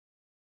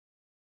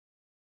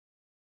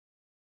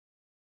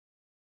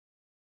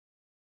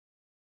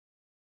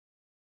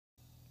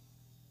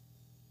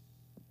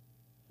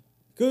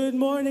Good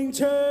morning,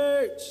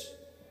 church.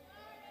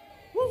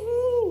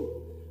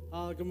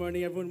 Woohoo! Good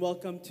morning, everyone.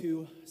 Welcome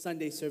to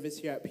Sunday service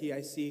here at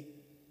PIC.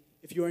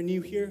 If you are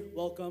new here,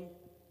 welcome.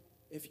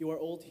 If you are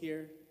old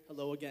here,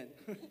 hello again.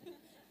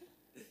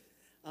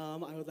 I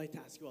would like to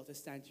ask you all to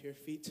stand to your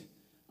feet,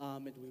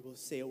 and we will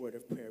say a word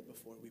of prayer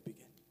before we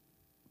begin.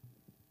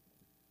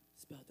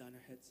 Let's bow down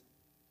our heads.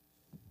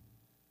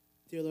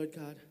 Dear Lord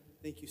God,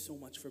 thank you so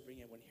much for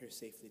bringing everyone here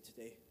safely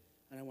today.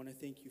 And I want to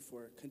thank you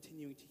for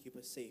continuing to keep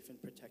us safe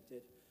and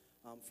protected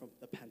from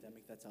the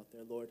pandemic that's out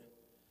there, Lord.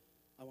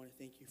 I want to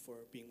thank you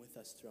for being with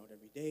us throughout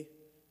every day.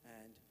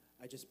 And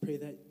I just pray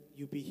that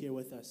you be here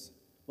with us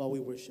while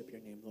we worship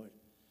your name, Lord.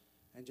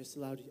 And just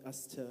allow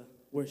us to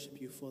worship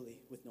you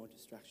fully with no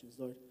distractions,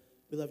 Lord.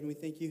 We love you and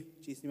we thank you.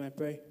 In Jesus' name I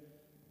pray.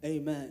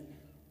 Amen.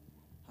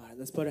 All right,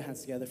 let's put our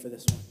hands together for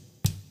this one.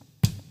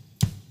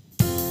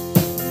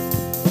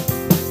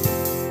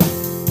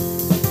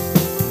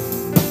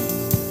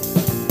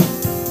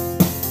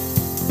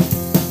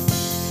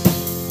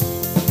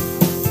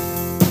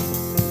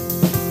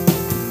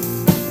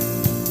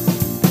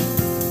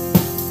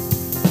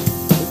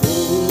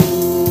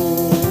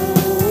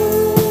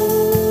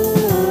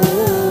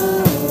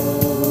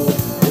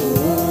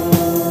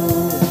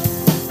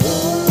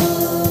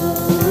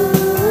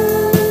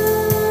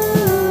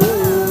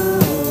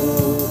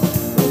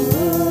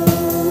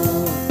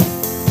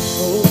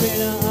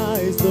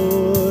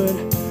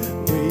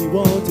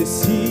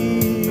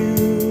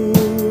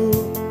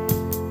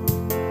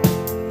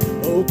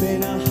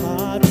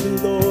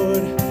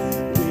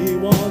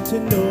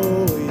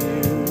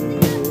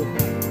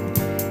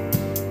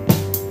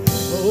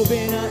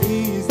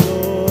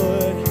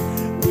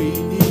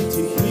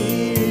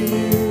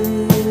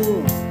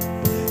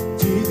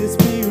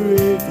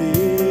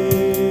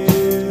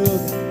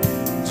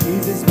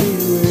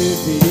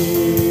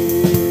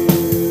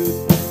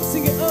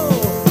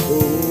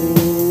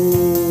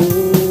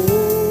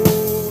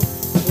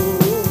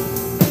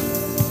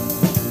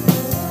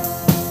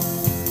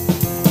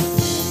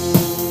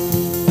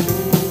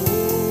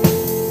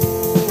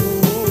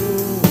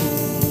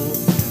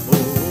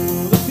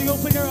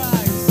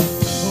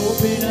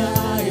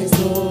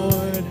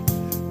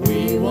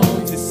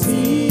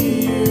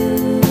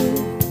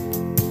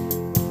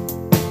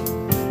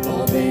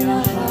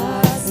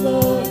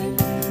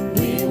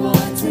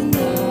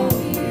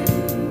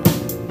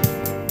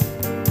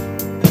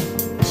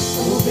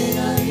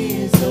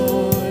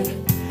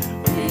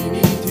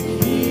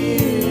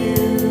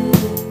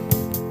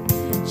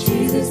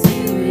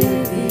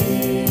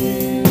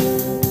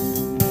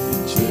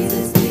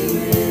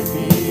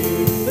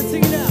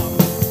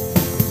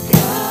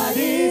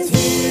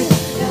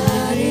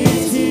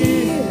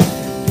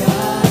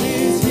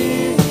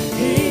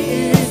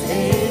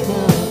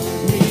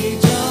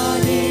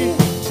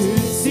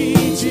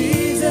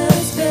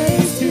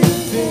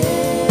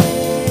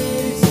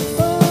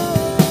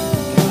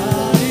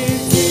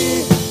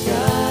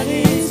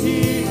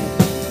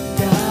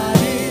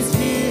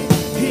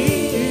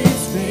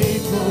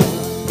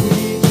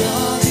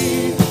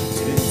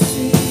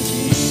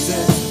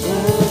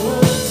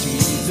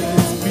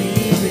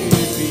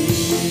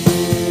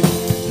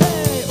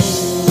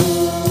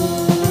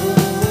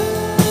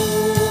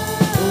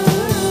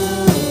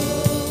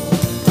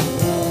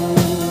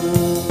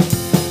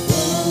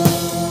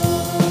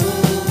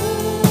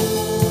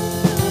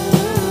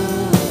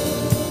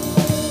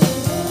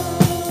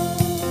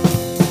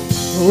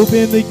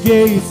 Open the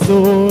gates,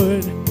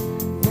 Lord.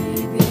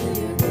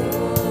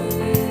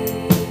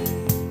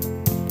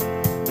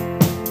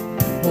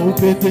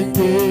 Open the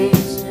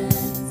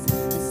nations,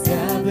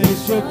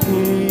 establish your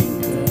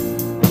kingdom.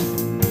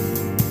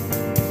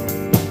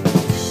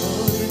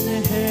 Open the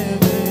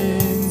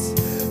heavens,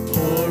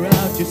 pour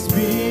out your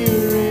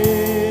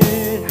spirit.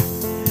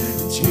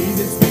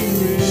 Jesus be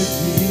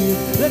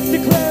revealed. Let's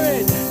declare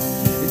it.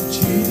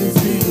 Jesus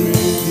be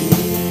revealed.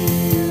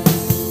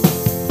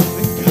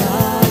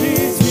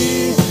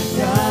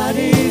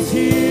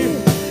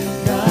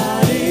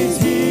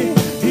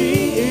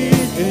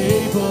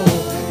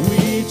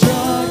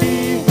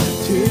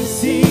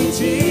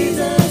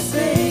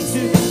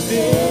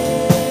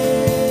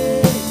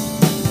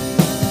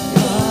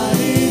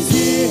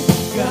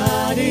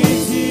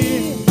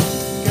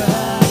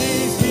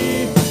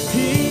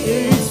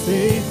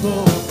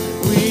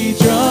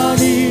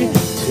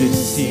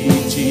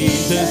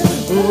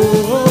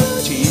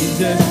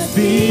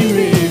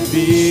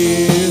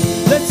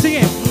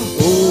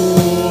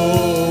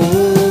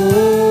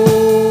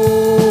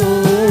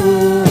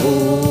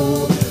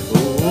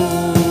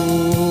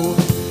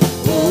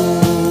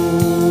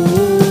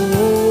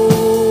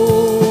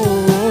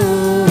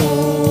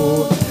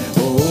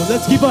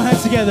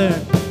 Together.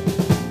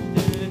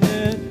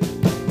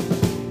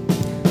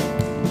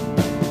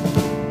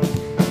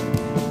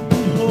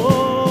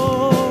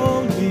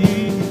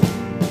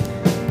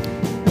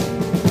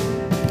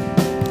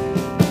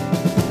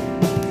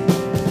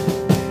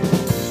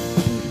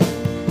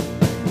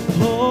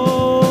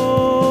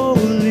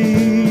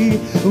 Holy,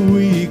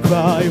 we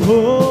cry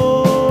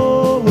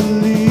holy,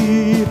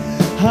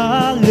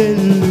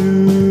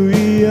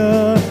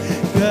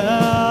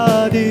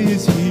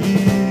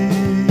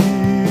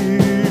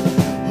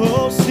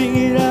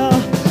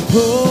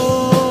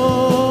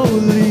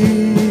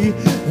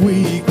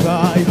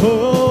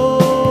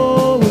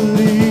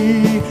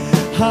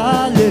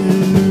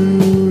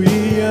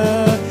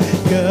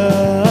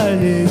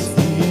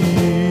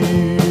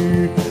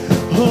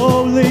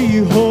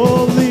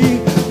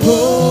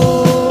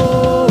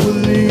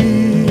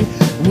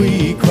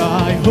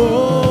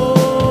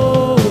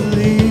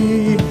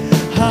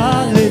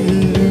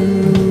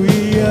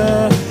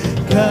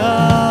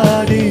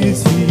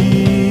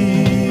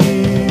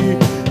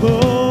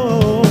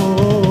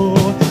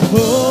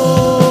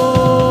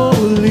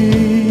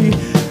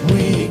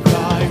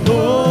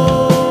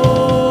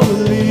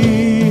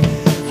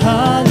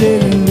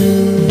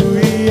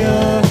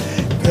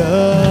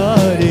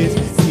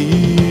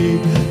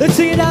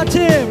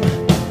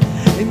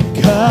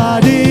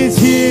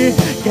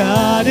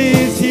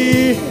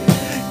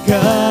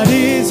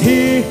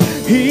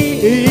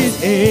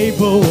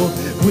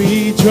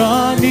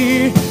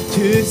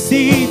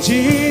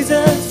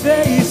 Jesus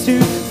face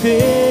to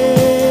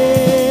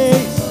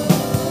face.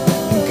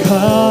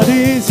 God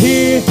is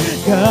here,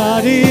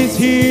 God is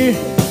here,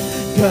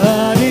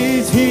 God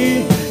is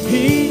here,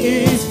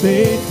 He is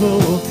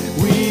faithful.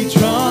 We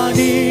draw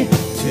near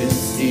to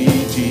see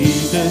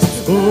Jesus,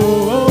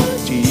 oh,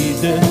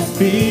 Jesus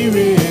be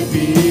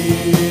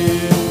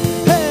revealed.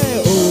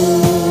 Hey,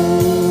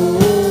 oh,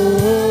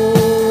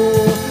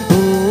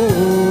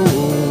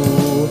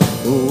 oh,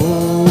 oh,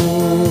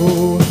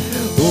 oh,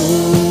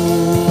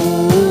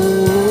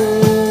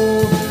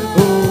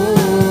 oh.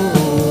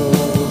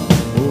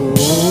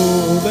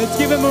 Let's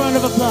give him a round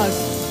of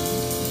applause.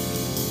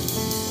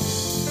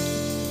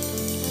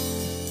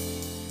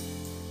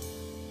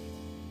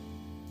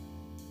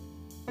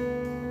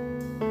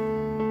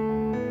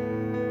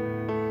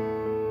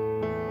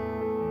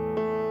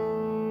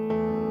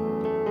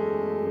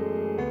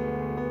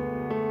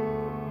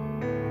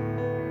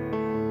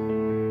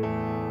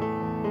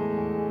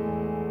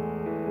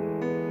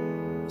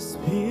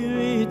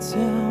 Spirit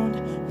sound,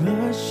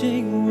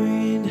 rushing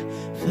wind,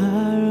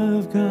 fire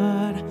of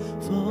God,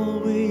 fall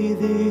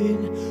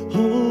within.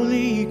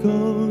 Holy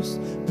Ghost,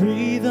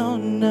 breathe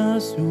on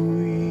us,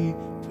 we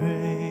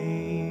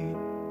pray.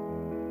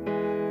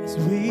 As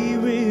we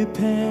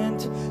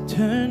repent,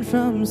 turn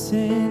from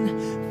sin,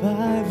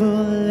 revival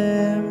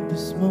lamp,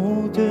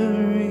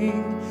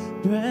 smoldering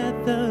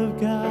breath of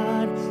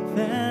God,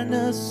 fan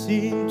us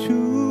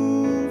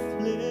into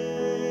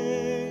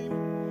flame.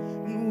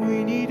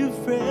 We need a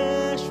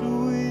fresh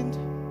wind,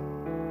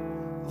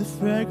 the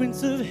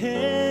fragrance of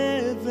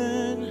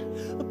heaven.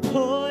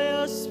 Pour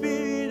your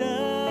spirit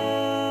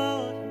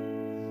out,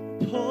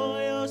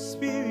 pour your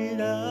spirit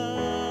out.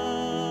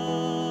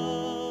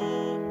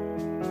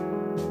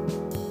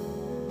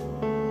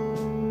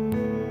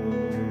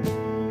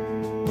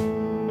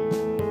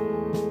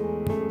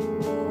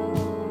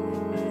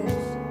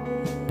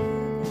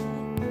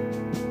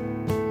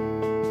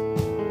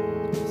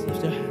 Let's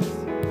lift our hands.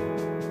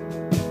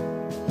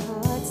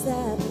 Hearts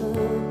that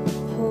burn,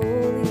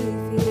 holy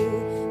fear,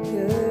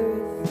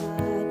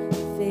 purified,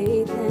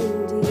 faith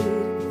and deed,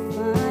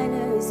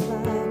 refiner's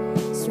fire,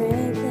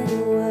 strengthen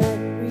what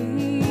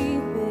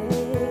remains.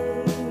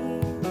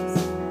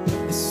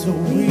 So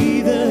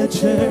we, the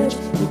church,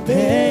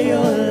 prepare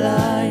your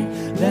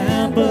line,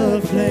 lamp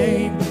of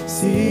flame,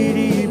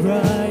 city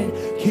bride,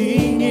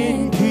 King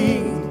and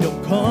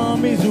kingdom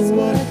come is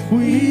what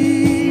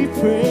we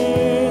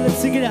pray. Let's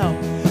sing it out.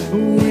 We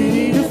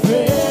need a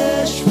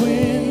fresh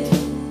wind,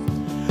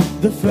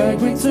 the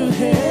fragrance of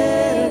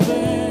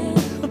heaven.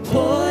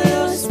 Pour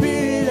your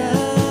spirit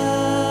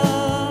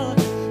out,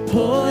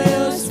 pour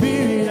your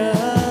spirit out.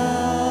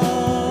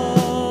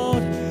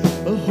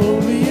 A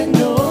holy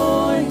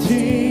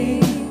anointing,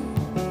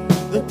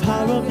 the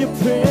power of your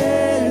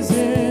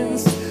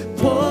presence.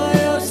 Pour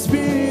your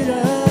spirit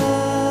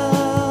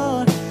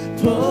out,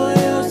 pour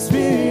your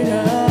spirit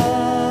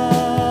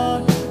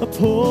out,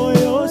 pour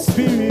your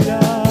spirit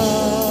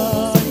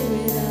out,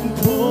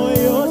 pour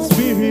your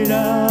spirit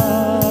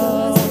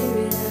out,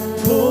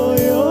 pour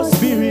your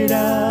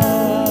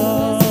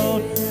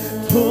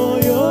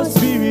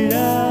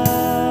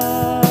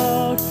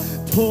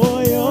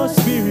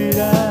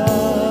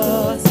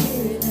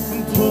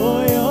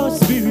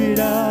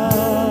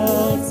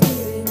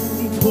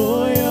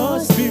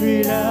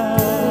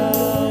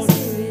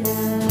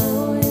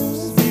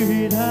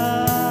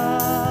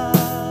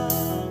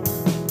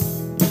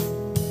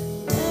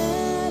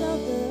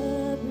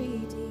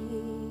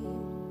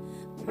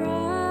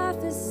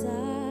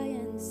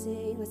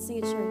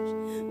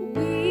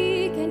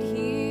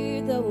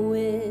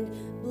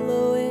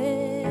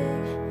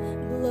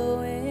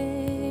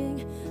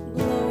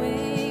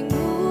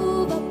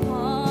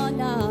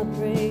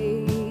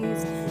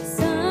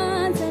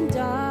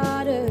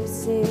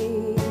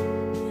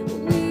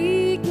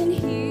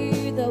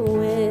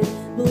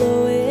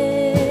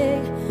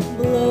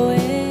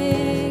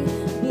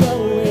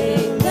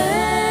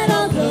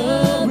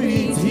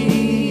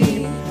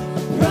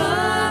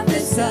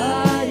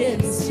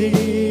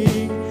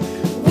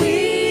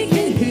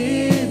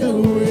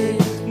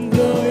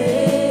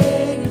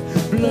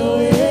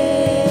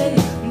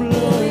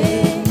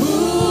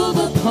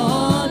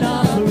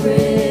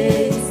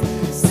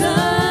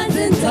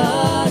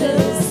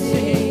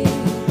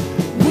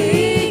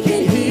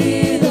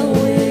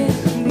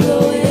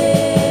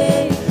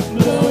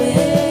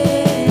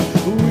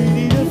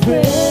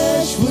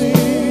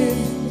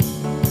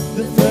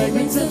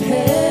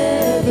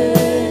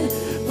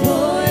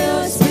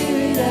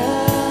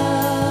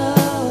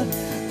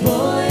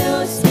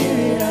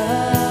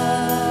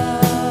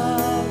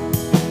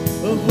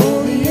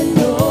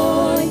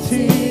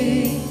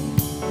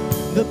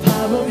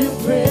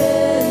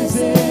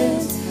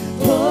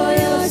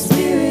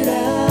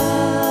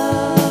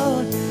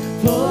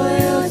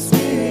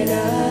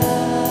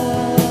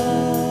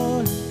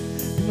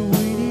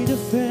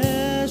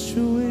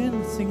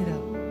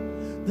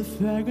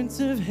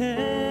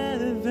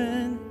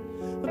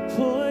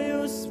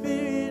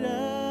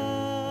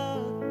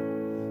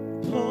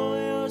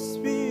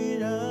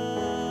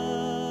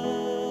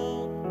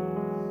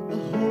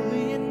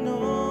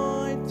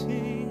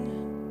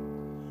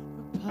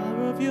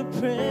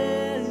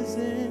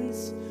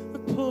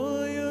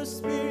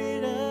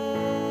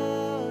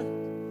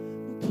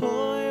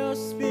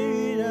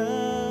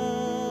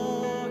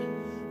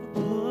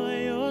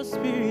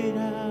Spirit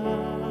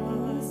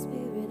out.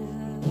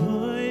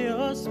 Pour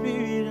your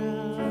Spirit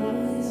out.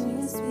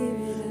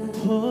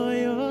 Pour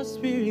your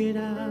Spirit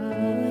out.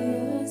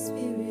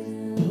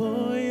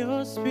 Pour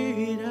your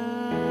Spirit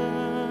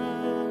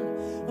out.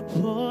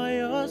 Pour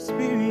your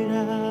Spirit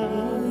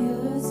out.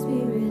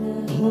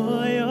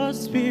 Pour your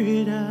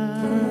Spirit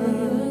out.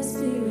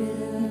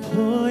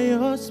 Pour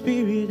your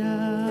Spirit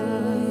out.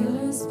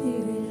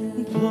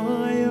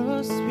 Pour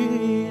your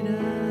Spirit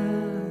out.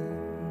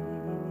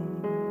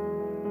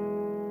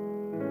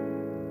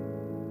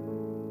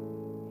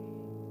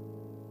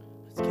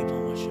 Let's keep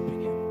on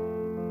worshiping Him.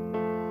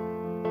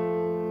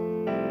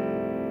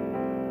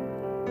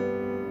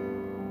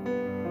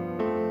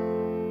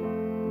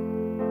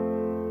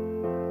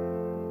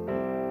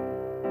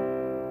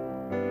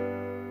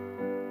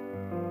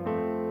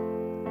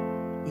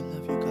 We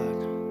love you, God.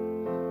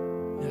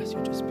 We ask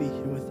you just be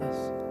here with us.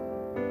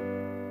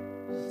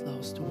 Just allow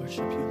us to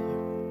worship you, Lord.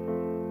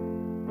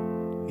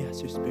 We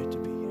ask your Spirit to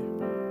be here.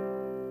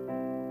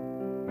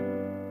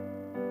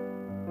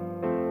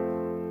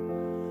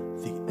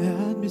 The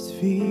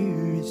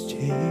atmosphere is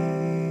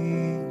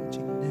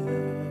changing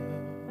now.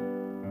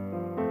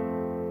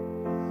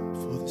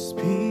 For the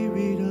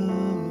Spirit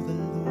of the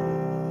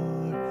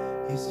Lord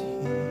is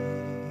here.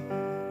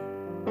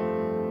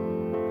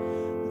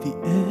 The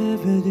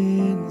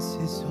evidence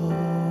is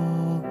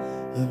all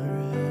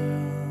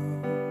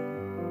around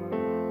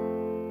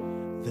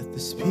that the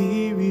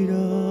Spirit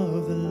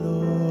of the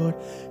Lord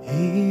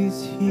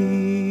is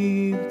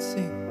here. Let's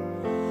sing.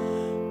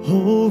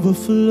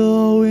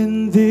 Overflow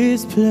in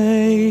this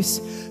place.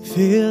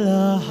 Fill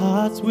our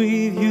hearts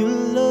with your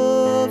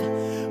love.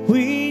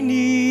 We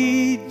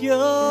need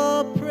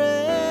your presence.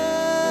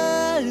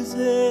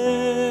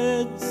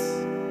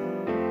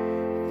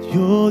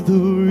 You're the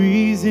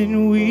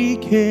reason we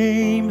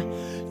came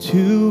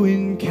to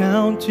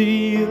encounter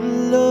your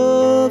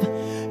love.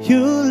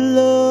 Your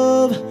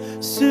love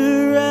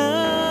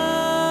surrounds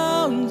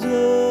us.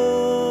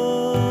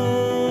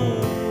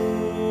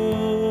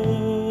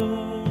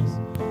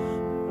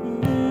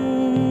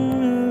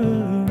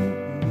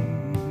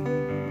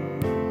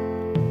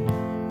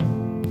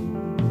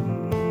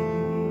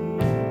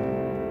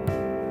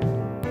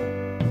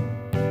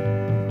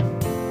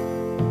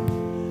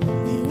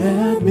 The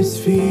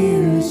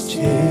atmosphere is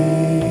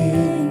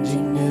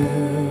changing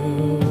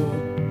now.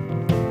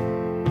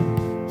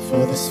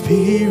 For the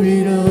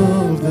Spirit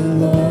of the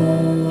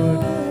Lord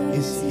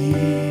is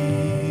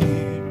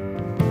here.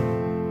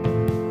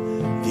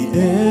 The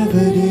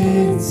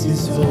evidence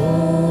is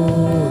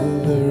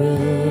all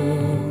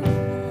around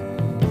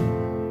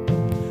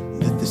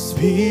that the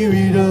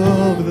Spirit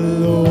of the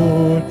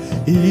Lord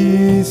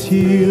is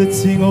here. Let's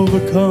sing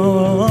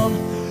overcome.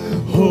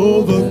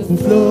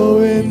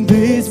 Overflow in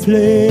this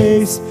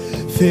place.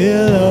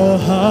 Fill our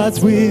hearts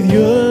with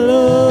your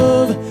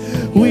love.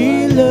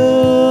 We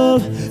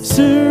love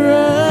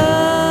surrounds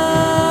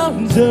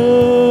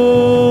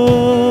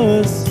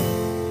us.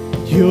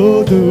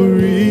 You're the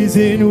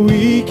reason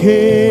we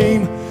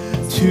came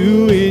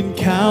to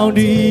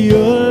encounter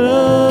your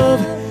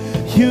love.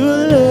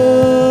 Your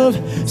love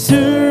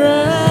surrounds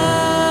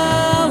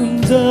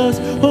us.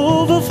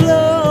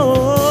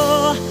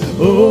 Overflow,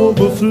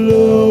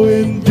 overflow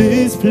in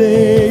this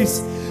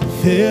place.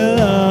 Fill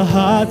our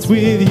hearts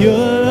with your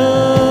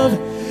love.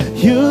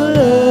 Your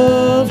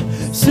love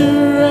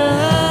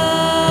surrounds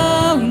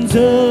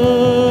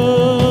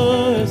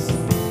us.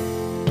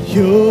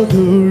 You're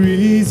the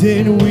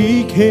reason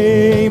we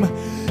came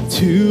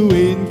to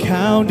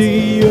encounter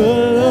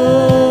your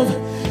love.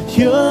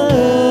 Your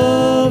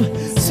love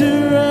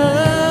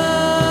surrounds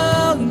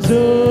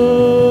us.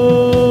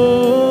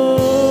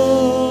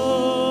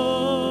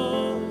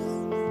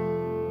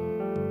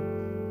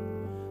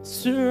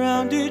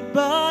 Surrounded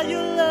by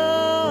your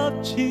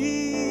love,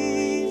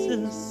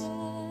 Jesus.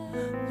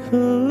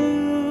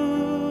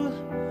 Oh,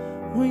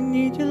 we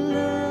need your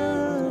love.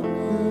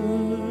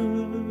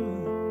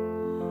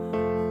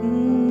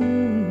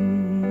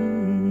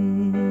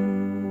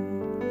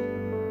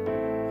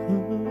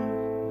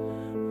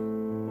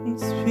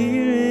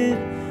 Spirit,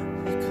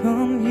 we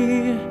come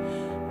here,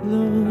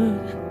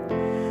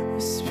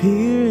 Lord.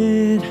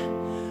 Spirit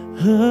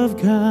of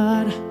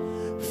God,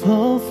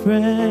 fall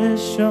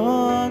fresh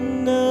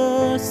on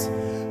us.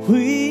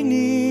 We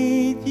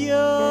need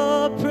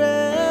your presence.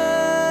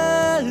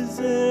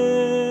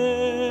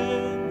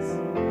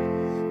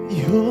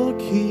 Your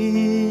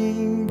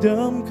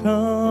kingdom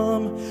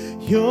come,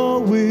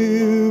 your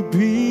will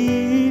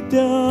be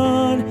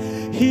done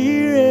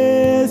here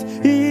as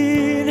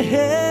in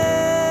heaven.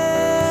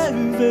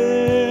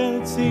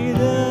 See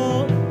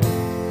the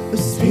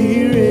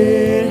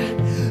Spirit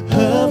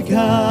of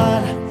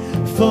God,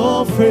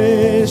 fall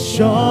fresh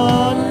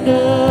on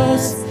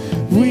us.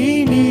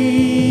 We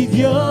need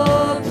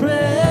your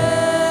presence.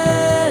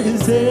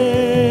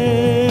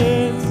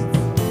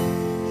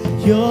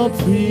 Your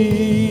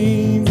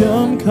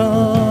kingdom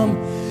come,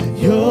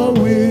 your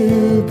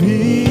will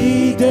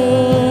be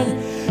done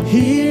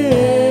here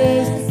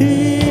as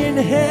in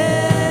heaven.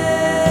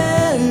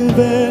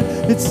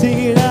 Let's sing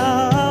it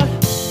out.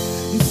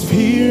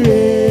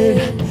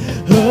 Spirit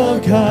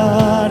of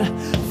God,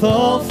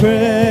 fall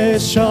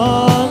fresh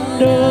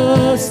on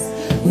us.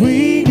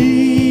 We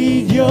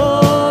need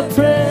your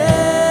presence.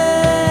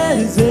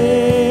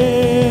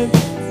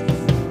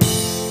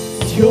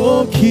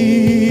 Your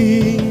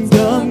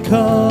kingdom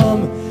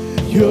come,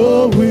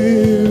 your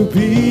will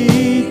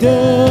be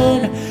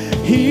done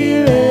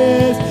here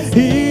as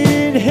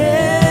in heaven.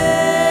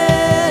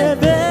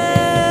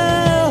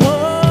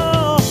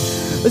 Oh,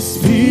 the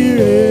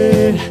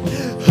Spirit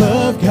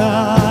of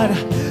God,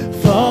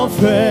 fall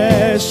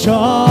fresh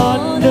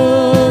on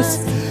us.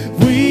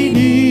 We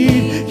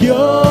need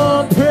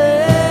your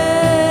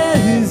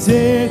presence.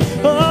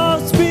 Oh,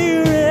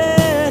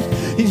 Spirit,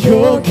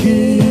 your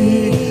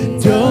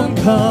kingdom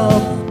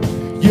come,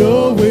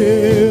 your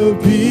will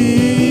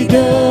be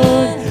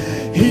done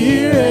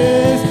here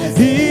as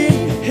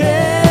in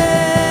heaven.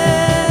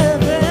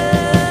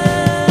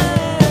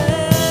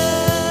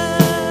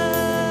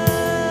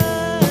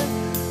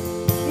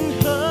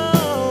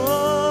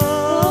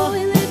 Oh,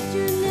 we lift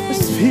your name. The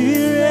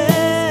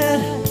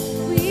Spirit,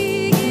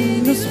 We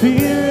give the you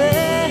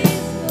Spirit,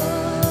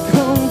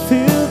 come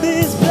fill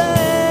this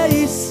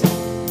place.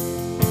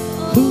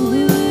 Oh,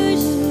 we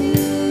worship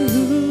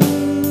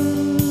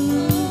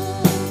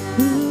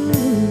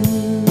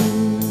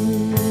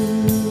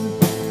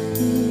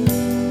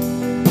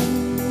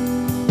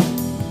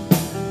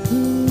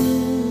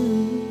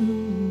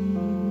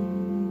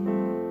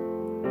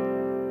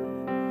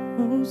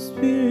Oh,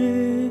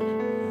 Spirit,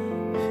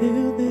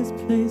 fill this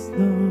place,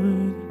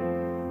 Lord.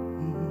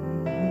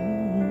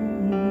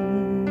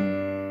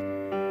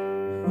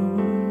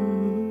 Oh,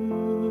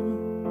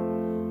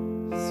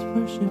 let's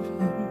worship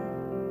Him.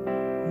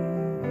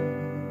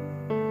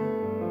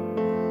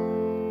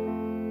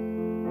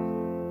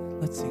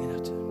 Let's sing it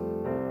out to Him.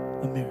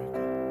 A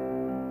miracle.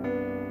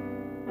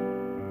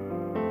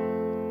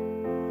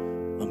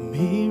 A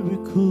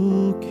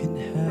miracle can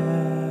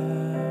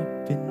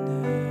happen now.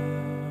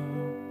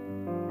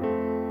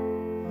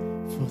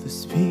 For the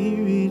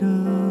Spirit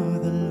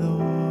of the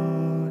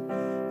Lord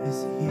is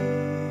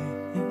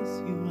here. Yes,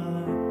 you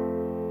are.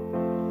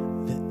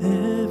 The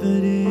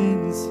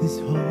evidence is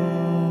all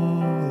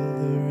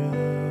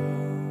around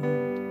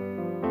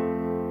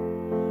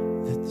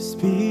that the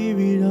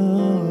Spirit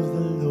of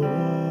the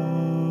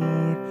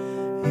Lord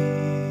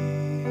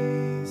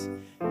is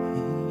here.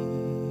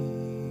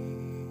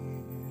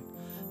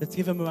 Let's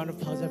give Him a round of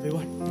applause,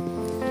 everyone.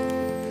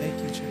 Thank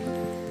you,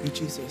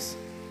 Jesus.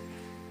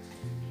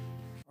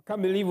 I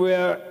can't believe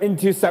we're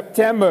into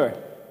September.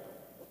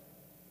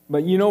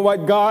 But you know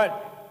what? God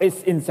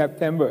is in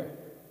September.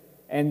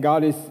 And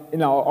God is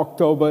in our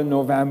October,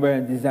 November,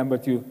 and December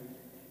too.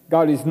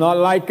 God is not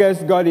like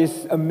us. God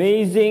is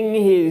amazing.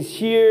 He is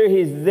here.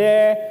 He's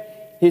there.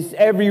 He's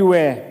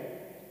everywhere.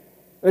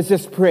 Let's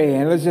just pray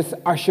and let's just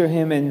usher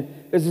Him and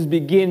let's just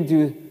begin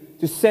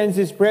to sense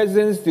His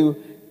presence, to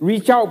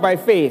reach out by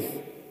faith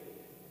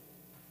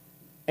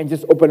and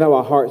just open up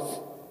our hearts.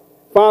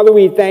 Father,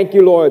 we thank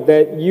you, Lord,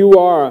 that you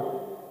are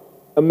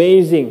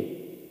amazing.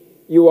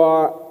 You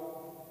are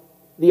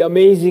the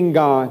amazing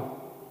God.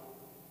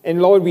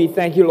 And Lord, we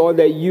thank you, Lord,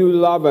 that you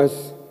love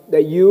us,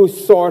 that you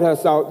sought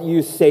us out,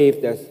 you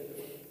saved us.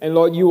 And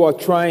Lord, you are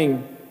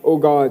trying, oh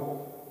God,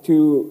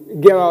 to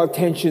get our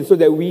attention so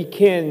that we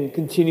can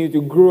continue to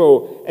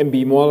grow and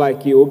be more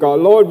like you, oh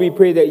God. Lord, we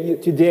pray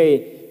that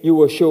today you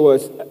will show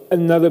us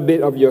another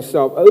bit of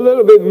yourself, a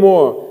little bit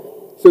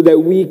more, so that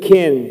we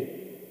can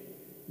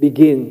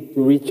begin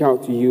to reach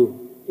out to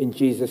you in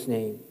Jesus'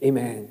 name.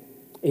 Amen.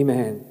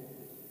 Amen.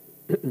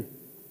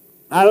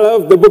 I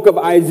love the book of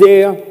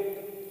Isaiah.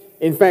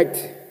 In fact,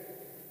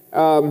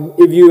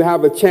 if you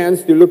have a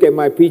chance to look at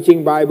my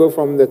preaching Bible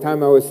from the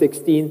time I was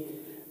 16,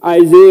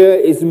 Isaiah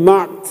is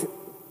marked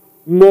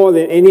more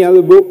than any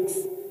other books.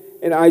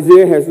 And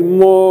Isaiah has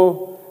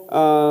more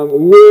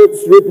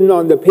words written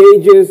on the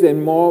pages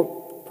and more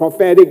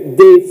prophetic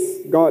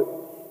dates God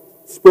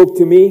spoke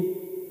to me.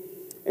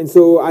 And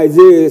so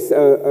Isaiah is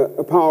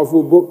a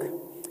powerful book.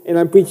 And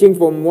I'm preaching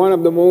from one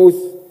of the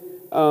most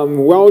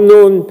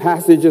well-known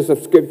passages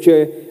of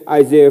Scripture,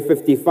 Isaiah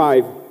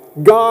 55.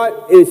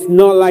 God is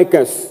not like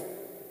us.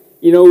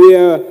 You know, we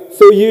are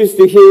so used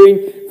to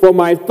hearing, for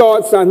my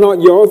thoughts are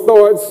not your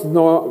thoughts,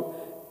 nor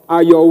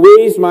are your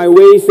ways my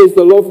ways, says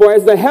the Lord. For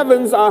as the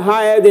heavens are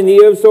higher than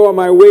the earth, so are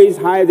my ways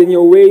higher than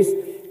your ways,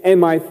 and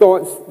my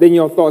thoughts than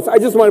your thoughts. I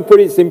just want to put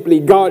it simply,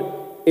 God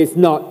is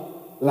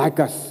not like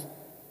us.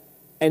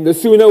 And the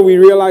sooner we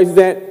realize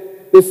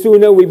that, the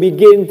sooner we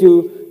begin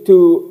to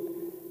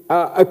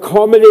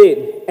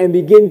accommodate and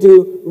begin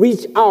to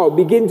reach out,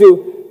 begin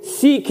to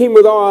seek Him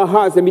with all our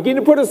hearts, and begin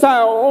to put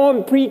aside our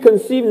own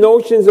preconceived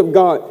notions of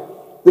God,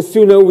 the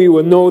sooner we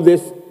will know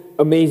this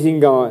amazing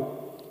God.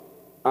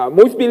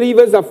 Most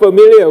believers are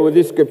familiar with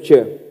this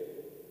scripture,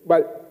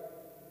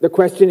 but the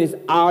question is,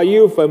 are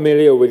you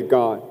familiar with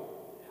God?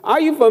 Are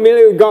you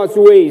familiar with God's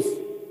ways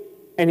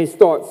and His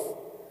thoughts?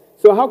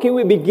 So how can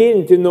we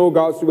begin to know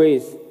God's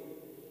ways?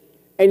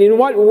 And in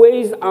what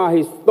ways are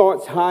his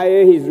thoughts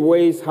higher, his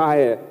ways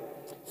higher?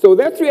 So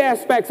there are three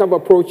aspects of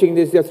approaching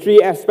this. There are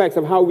three aspects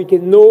of how we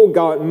can know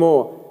God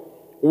more.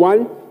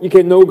 One, you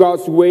can know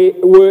God's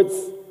words,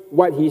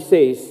 what he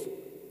says.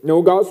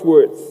 Know God's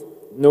words,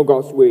 know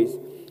God's ways.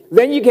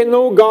 Then you can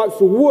know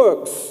God's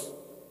works.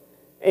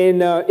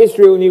 And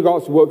Israel knew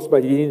God's works,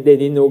 but they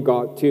didn't know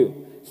God too.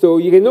 So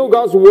you can know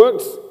God's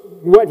works,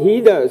 what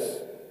he does,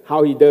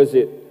 how he does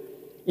it.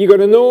 You're going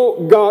to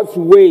know God's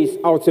ways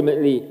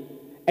ultimately.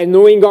 And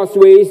knowing God's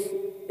ways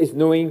is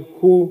knowing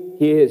who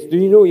he is. Do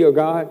you know your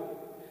God?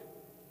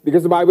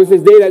 Because the Bible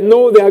says, they that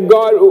know their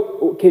God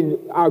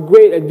are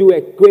great and do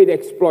great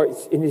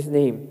exploits in his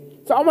name.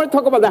 So I want to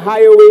talk about the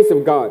higher ways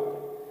of God.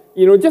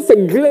 You know, just a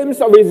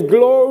glimpse of his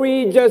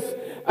glory, just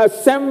a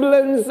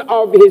semblance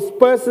of his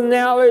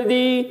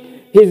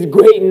personality, his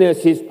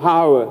greatness, his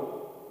power.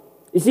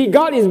 You see,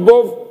 God is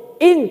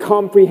both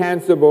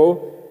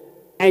incomprehensible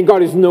and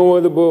God is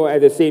knowable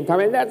at the same time.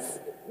 And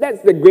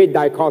that's the great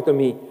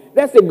dichotomy.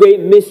 That's the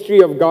great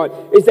mystery of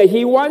God, is that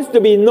he wants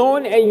to be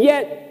known and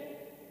yet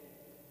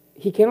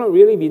he cannot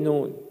really be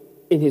known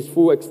in his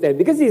full extent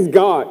because he's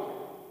God.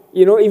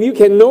 You know, if you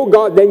can know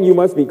God, then you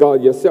must be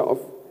God yourself.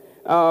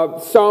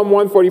 Psalm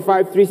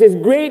 145:3 says,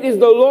 great is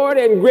the Lord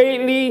and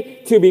greatly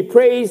to be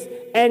praised,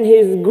 and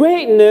his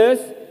greatness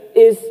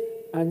is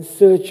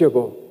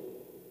unsearchable.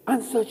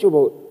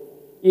 Unsearchable.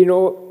 You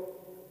know,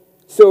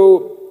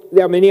 so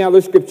there are many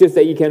other scriptures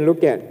that you can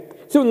look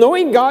at. So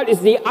knowing God is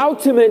the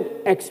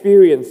ultimate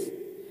experience,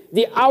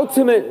 the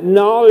ultimate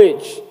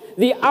knowledge,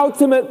 the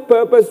ultimate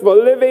purpose for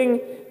living.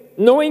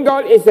 Knowing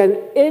God is an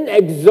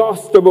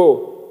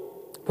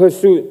inexhaustible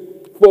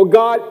pursuit, for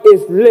God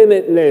is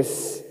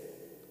limitless.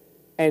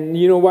 And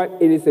you know what?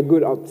 It is a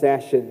good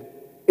obsession.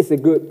 It's a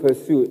good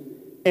pursuit.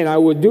 And I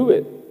will do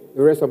it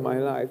the rest of my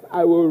life.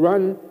 I will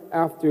run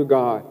after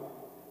God.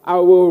 I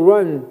will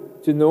run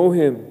to know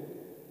him.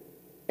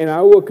 And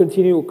I will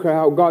continue to cry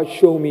out, God,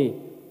 show me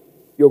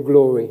your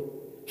glory.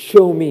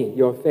 Show me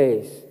your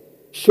face.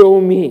 Show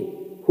me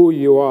who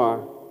you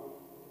are.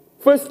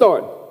 First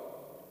thought,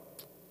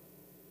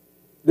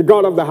 the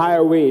God of the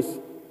higher ways.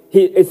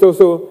 He is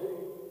also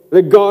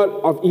the God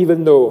of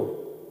even though.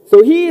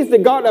 So he is the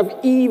God of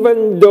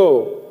even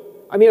though.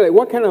 I mean, like,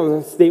 what kind of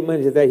a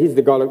statement is that? He's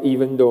the God of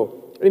even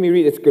though. Let me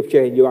read the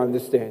scripture and you'll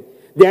understand.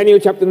 Daniel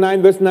chapter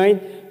 9, verse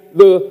 9.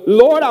 The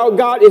Lord our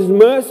God is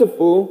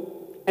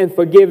merciful and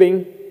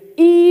forgiving,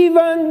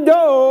 even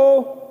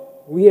though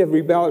we have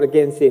rebelled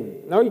against him.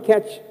 Now you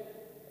catch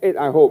it,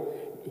 I hope.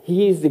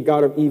 He is the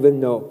God of even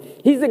though.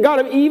 He's the God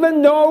of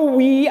even though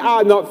we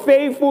are not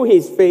faithful,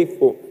 he's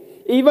faithful.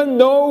 Even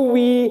though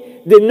we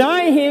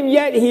deny him,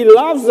 yet he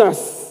loves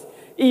us.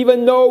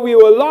 Even though we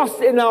were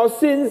lost in our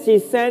sins, he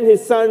sent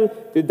his son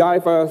to die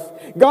for us.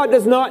 God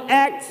does not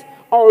act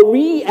or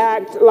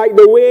react like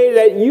the way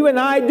that you and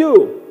I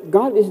do.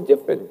 God is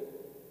different.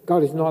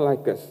 God is not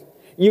like us.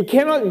 You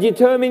cannot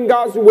determine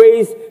God's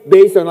ways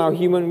based on our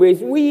human ways.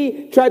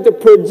 We try to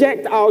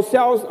project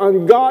ourselves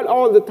on God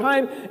all the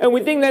time, and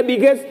we think that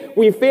because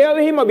we fail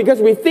him or because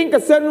we think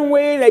a certain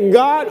way, that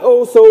God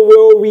also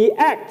will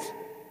react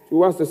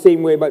to us the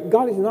same way. But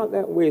God is not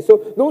that way.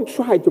 So don't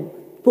try to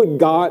put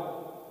God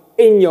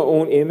in your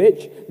own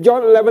image.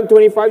 John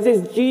 11:25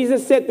 says,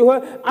 Jesus said to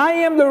her, I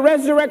am the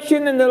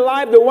resurrection and the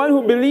life. The one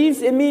who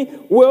believes in me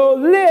will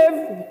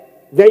live.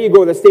 There you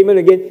go, the statement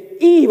again.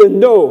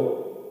 Even though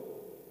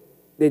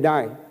they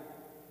die.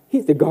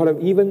 He's the God of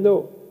even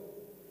though.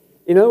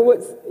 In other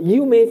words,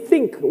 you may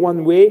think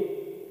one way,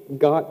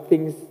 God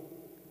thinks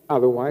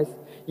otherwise.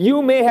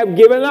 You may have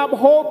given up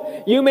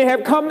hope. You may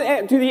have come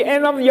to the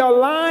end of your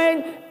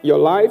life,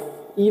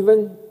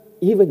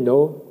 even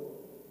though.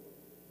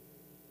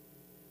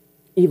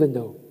 Even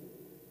though.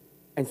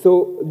 And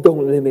so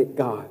don't limit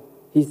God.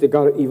 He's the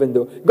God of even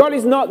though. God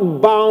is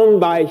not bound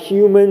by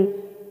human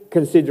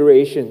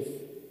considerations.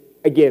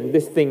 Again,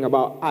 this thing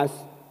about us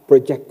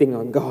projecting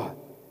on God,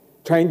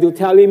 trying to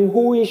tell him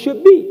who he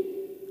should be.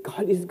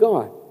 God is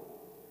God.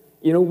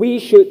 You know, we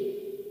should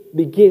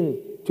begin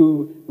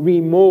to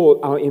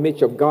remold our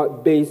image of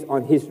God based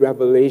on his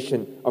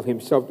revelation of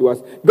himself to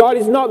us. God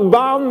is not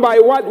bound by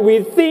what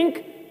we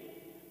think,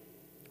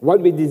 what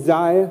we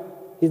desire.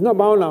 He's not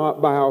bound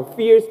by our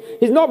fears.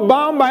 He's not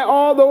bound by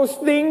all those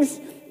things.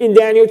 In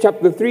Daniel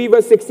chapter 3,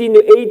 verse 16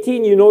 to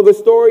 18, you know the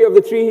story of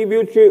the three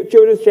Hebrew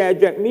children,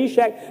 Shadrach,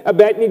 Meshach,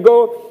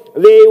 Abednego.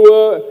 They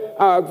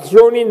were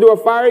thrown into a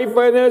fiery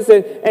furnace,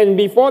 and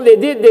before they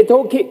did, they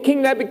told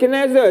King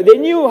Nebuchadnezzar, they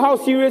knew how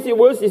serious it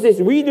was. He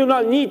says, we do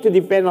not need to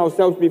defend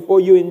ourselves before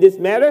you in this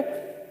matter.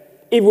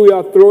 If we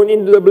are thrown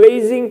into the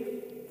blazing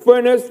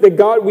furnace, the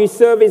God we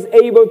serve is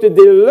able to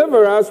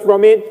deliver us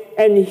from it,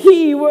 and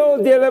he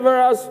will deliver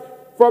us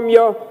from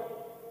your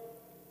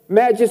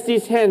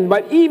Majesty's hand.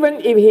 But even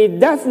if he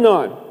does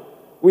not,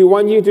 we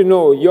want you to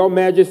know, Your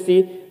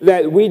Majesty,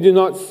 that we do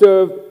not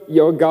serve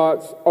your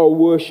gods or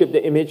worship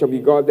the image of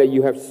your God that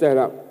you have set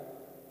up.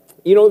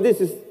 You know,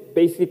 this is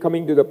basically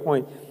coming to the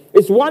point.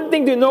 It's one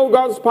thing to know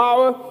God's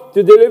power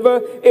to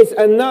deliver. It's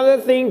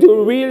another thing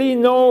to really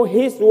know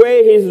His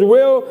way, His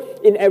will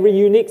in every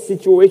unique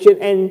situation.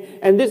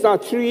 And these are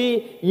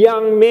three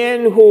young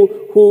men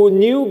who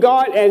knew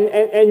God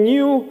and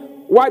knew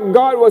what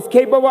God was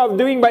capable of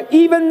doing. But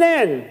even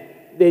then,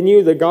 they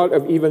knew the God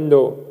of even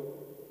though.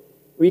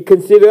 We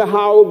consider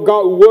how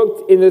God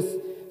worked in a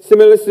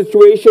similar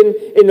situation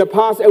in the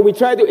past, and we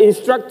try to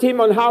instruct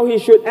Him on how He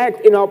should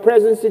act in our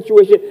present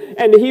situation.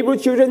 And the Hebrew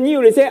children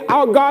knew. They said,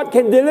 our God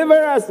can deliver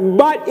us,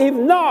 but if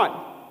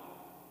not,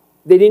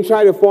 they didn't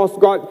try to force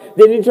God.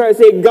 They didn't try to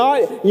say,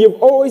 God,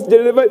 you've always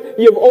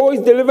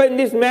delivered in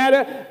this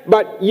matter,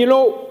 but you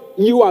know,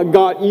 you are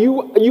God.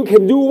 You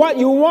can do what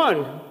you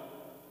want.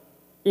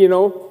 You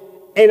know,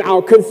 and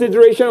our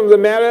consideration of the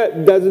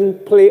matter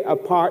doesn't play a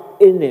part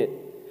in it.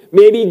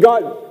 Maybe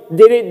God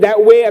did it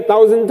that way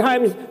 1,000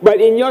 times,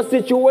 but in your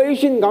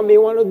situation, God may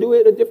want to do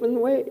it a different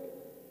way.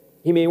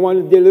 He may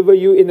want to deliver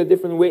you in a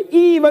different way,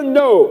 even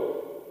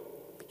though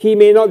He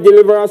may not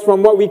deliver us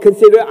from what we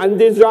consider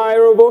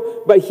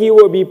undesirable, but He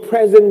will be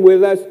present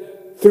with us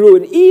through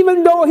it.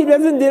 Even though He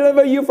doesn't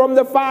deliver you from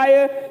the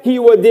fire, He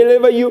will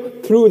deliver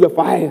you through the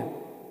fire.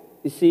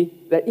 You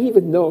see, that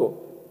even though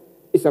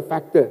it's a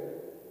factor,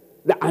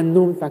 the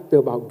unknown factor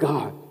about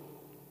God,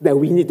 that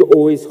we need to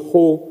always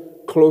hold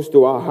close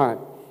to our heart.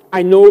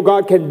 I know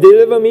God can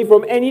deliver me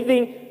from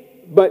anything,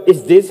 but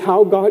is this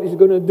how God is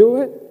going to do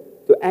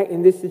it? To act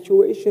in this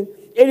situation?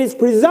 It is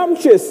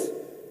presumptuous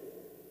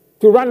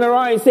to run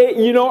around and say,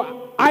 you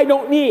know, I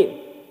don't need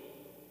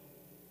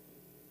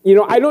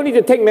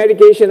to take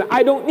medication.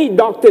 I don't need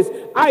doctors.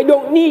 I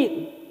don't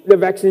need the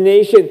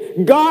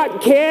vaccination.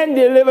 God can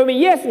deliver me.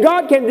 Yes,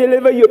 God can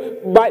deliver you,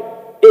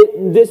 but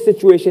in this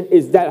situation,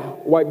 is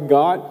that what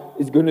God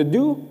is going to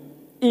do?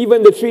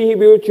 Even the three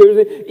Hebrew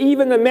children,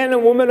 even the men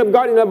and women of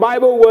God in the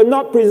Bible were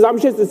not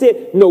presumptuous to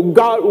say, no,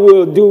 God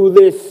will do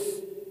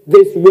this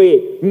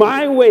way,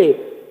 my way.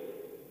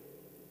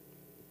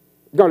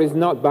 God is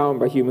not bound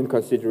by human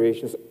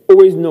considerations.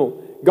 Always know,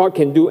 God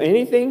can do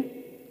anything,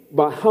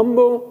 but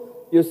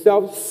humble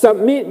yourself,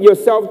 submit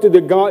yourself to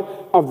the God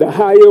of the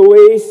higher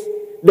ways,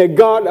 the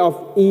God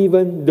of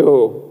even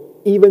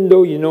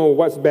though you know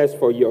what's best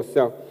for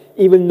yourself,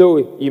 even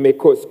though you may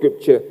quote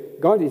scripture,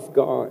 God is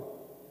God.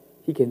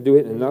 He can do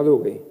it another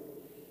way.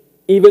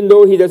 Even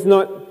though He does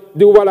not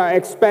do what I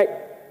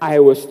expect, I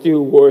will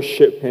still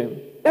worship Him.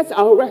 That's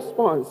our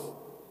response.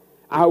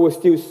 I will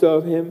still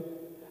serve Him.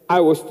 I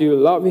will still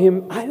love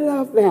Him. I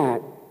love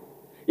that.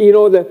 You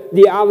know,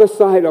 the other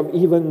side of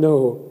even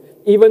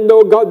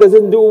though God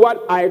doesn't do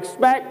what I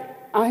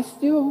expect, I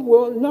still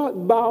will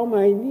not bow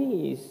my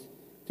knees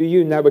to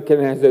you,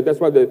 Nebuchadnezzar. That's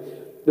what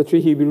the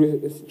three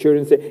Hebrew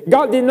children say.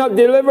 God did not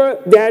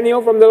deliver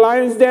Daniel from the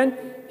lion's den.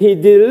 He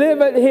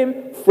delivered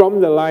him from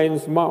the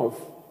lion's mouth.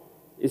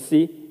 You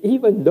see,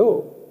 even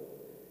though.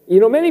 You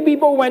know, many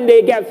people, when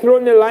they get thrown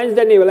in the lion's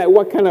den, they were like,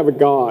 what kind of a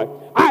God?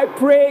 I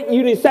prayed,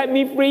 you set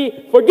me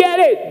free. Forget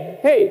it.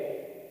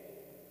 Hey.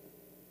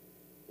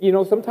 You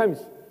know, sometimes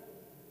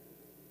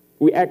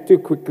we act too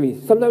quickly.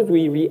 Sometimes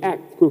we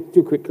react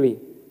too quickly.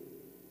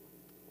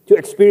 To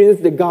experience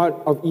the God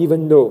of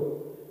even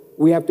though,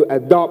 we have to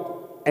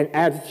adopt an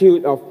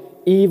attitude of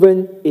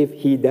even if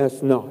He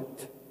does not.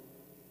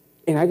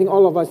 And I think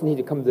all of us need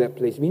to come to that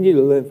place. We need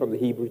to learn from the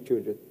Hebrew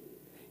children.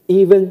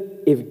 Even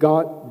if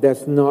God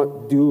does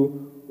not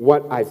do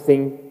what I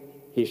think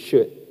He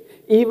should.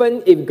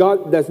 Even if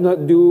God does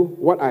not do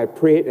what I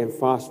prayed and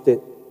fasted.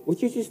 Would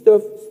you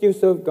still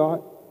serve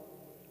God?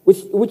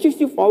 Would you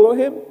still follow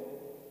Him?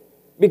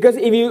 Because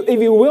if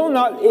you will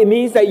not, it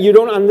means that you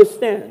don't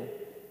understand.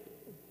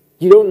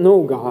 You don't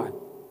know God.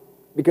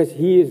 Because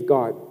He is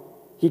God.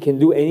 He can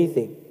do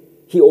anything.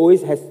 He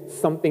always has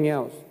something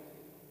else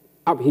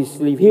up His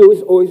sleeve. He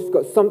always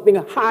got something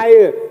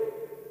higher.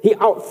 He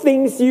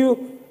outthinks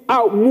you,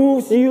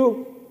 outmoves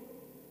you,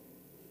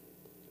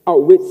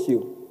 outwits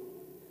you.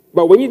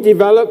 But when you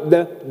develop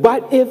the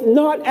but if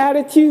not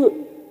attitude,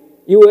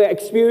 you will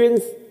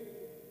experience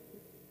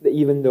the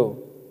even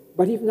though.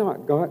 But if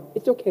not, God,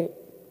 it's okay.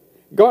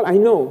 God, I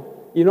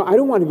know. You know, I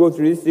don't want to go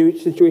through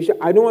this situation.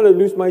 I don't want to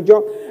lose my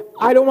job.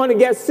 I don't want to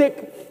get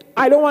sick.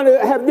 I don't want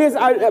to have this.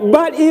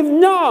 But if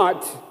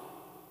not,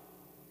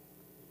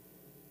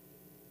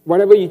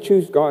 whatever you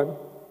choose, God,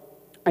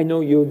 I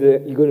know you're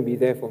going to be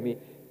there for me.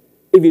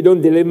 If you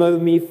don't deliver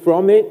me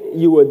from it,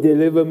 you will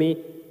deliver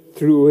me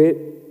through it,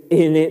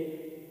 in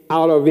it,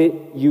 out of it.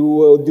 You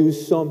will do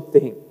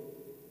something.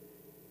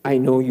 I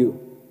know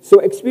you. So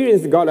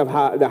experience the God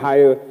of the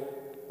higher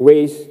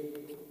ways,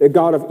 the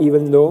God of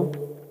even though.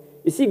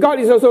 You see, God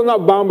is also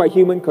not bound by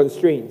human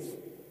constraints.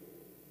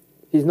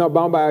 He's not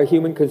bound by our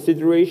human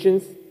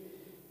considerations.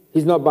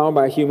 He's not bound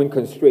by human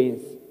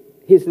constraints.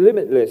 He's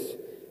limitless.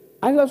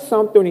 I love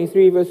Psalm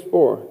 23 verse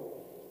 4.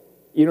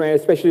 You know,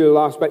 especially the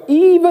last, but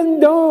even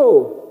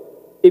though,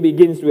 it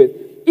begins with,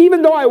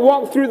 even though I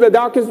walk through the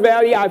darkest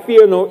valley, I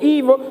fear no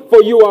evil,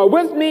 for you are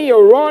with me,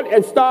 your rod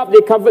and staff,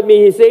 they comfort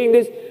me. He's saying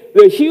this,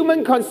 the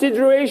human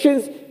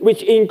considerations,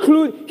 which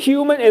include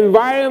human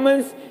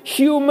environments,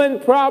 human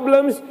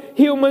problems,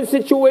 human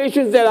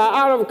situations that are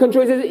out of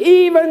control. He says,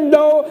 even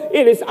though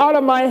it is out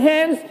of my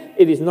hands,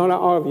 it is not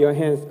out of your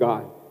hands,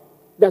 God.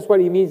 That's what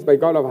he means by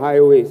God of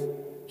highways.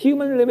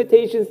 Human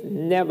limitations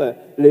never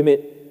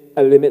limit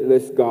a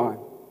limitless God,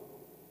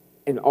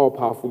 an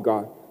all-powerful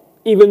God.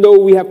 Even though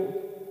we have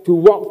to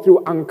walk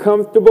through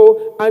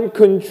uncomfortable,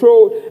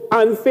 uncontrolled,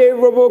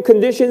 unfavorable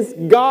conditions,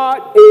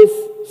 God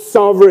is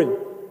sovereign.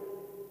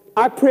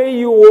 I pray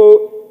you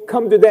will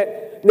come to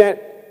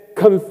that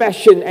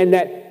confession and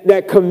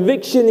that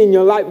conviction in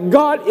your life.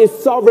 God is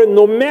sovereign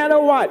no matter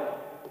what.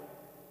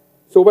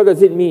 So what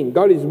does it mean?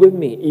 God is with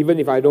me even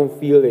if I don't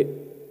feel it.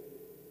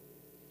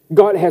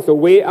 God has a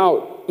way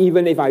out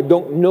even if I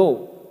don't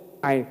know,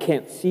 I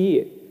can't see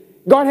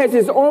it. God has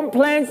his own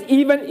plans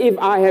even if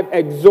I have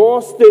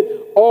exhausted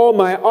all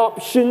my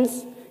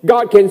options.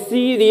 God can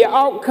see the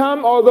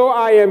outcome although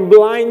I am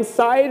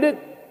blindsided.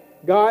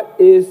 God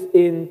is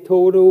in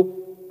total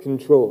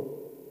control.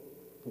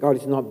 God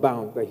is not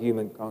bound by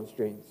human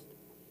constraints.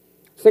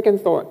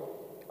 Second thought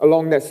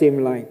along that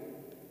same line.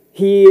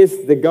 He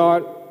is the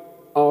God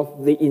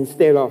of the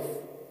instead of.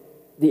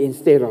 The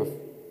instead of.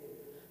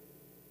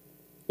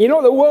 You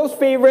know, the world's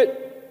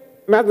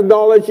favorite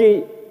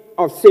methodology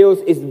of sales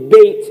is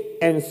bait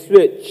and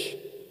switch.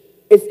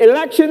 It's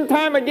election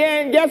time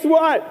again. Guess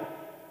what?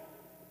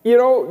 You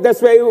know,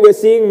 that's why we're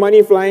seeing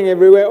money flying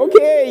everywhere.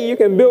 Okay, you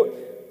can build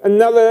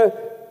another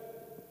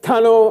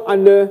tunnel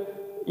under,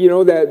 you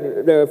know,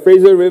 the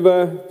Fraser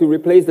River to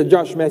replace the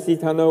George Massey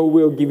Tunnel.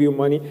 We'll give you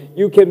money.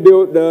 You can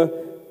build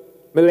the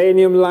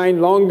Millennium Line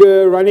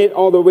longer, run it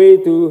all the way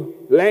to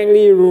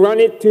Langley, run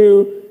it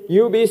to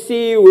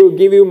UBC, we'll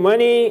give you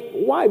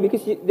money. Why?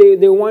 Because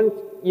they want,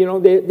 you know,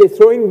 they're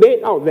throwing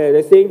bait out there.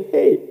 They're saying,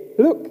 hey,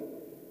 look,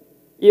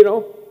 you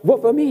know,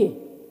 vote for me.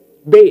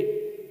 Bait.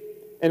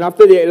 And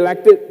after they're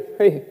elected,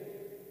 hey,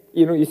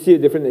 you know, you see a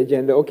different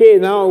agenda. Okay,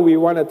 now we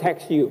want to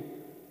tax you.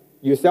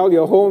 You sell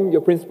your home,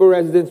 your principal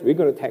residence, we're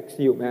going to tax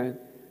you, man.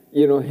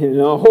 You know, and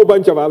a whole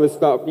bunch of other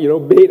stuff, you know,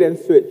 bait and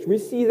switch. We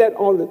see that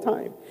all the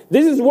time.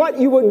 This is what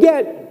you will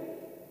get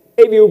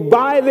if you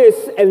buy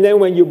this, and then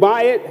when you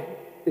buy it,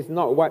 it's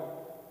not what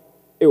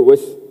it was,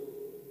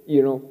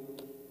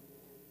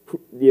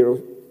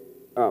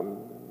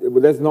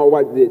 that's not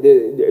what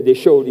they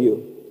showed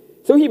you.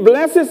 So he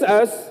blesses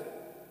us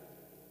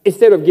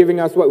instead of giving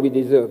us what we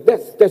deserve.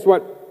 That's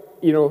what,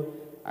 you know,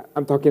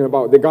 I'm talking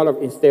about, the God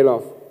of instead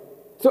of.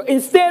 So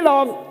instead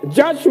of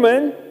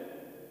judgment,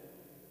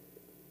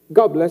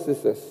 God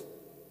blesses us.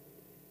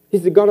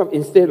 He's the God of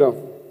instead of.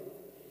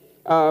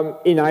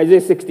 In Isaiah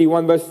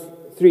 61 verse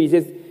 3, he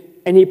says,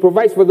 and he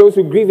provides for those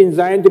who grieve in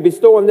Zion to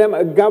bestow on them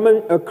a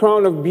garment, a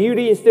crown of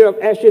beauty instead of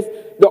ashes,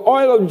 the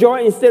oil of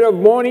joy instead of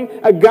mourning,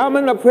 a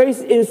garment of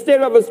praise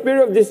instead of a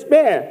spirit of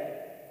despair.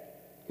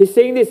 He's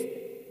saying this,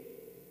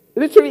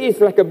 literally it's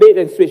like a bait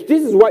and switch.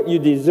 This is what you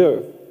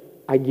deserve.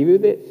 I give you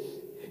this.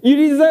 You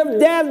deserve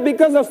death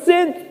because of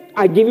sin.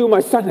 I give you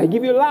my son. I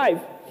give you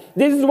life.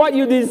 This is what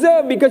you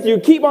deserve because you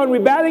keep on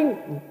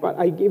rebelling. But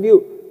I give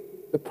you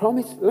the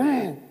promised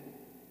land.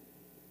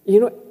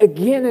 You know,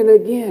 again and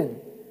again.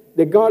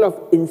 The God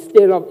of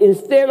instead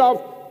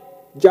of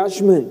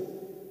judgment,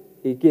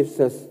 he gives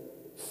us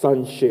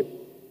sonship,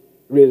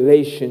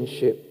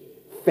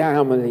 relationship,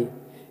 family.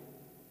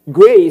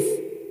 Grace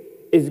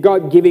is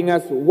God giving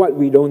us what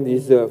we don't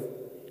deserve.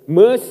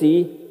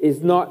 Mercy is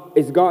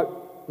God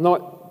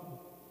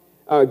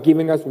not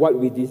giving us what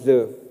we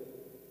deserve.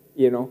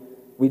 You know,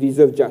 we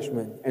deserve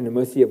judgment, and the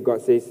mercy of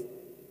God says,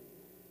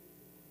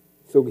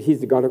 so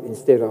he's the God of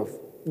instead of.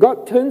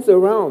 God turns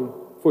around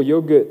for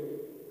your good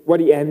what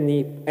the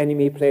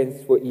enemy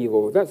plans for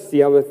evil. That's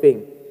the other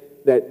thing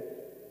that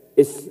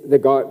is the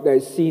God that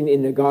is seen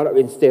in the God of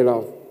instead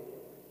of.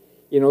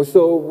 You know,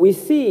 so we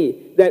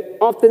see that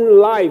often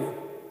life,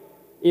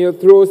 you know,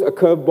 throws a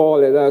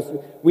curveball at us.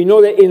 We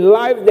know that in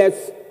life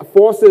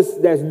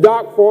there's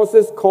dark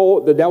forces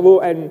called the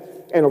devil, and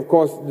of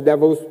course the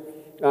devil's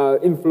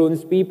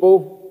influence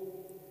people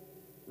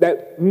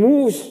that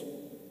moves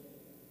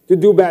to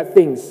do bad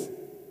things.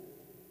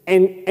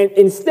 And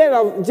instead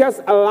of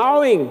just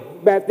allowing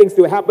bad things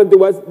to happen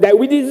to us that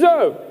we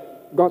deserve,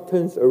 God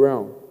turns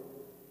around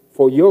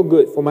for your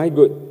good, for my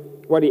good,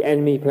 what the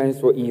enemy plans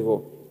for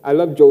evil. I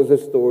love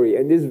Joseph's story,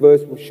 and this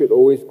verse should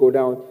always go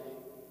down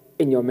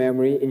in your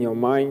memory, in your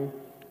mind.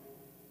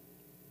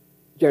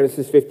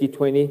 Genesis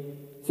 50:20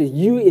 says,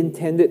 you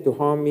intended to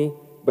harm me,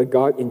 but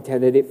God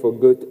intended it for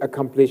good to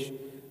accomplish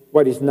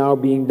what is now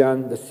being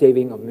done, the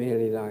saving of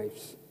many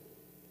lives.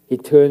 He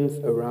turns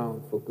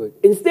around for good.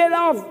 Instead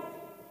of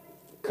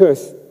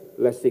curse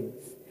blessings.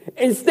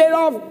 Instead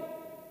of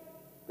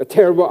a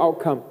terrible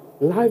outcome,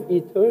 life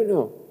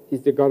eternal.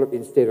 He's the God of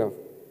instead of.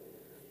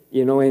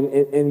 You know,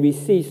 and we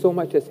see so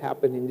much has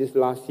happened in this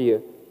last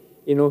year.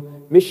 You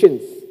know,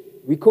 missions.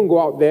 We couldn't go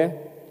out there.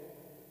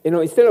 You know,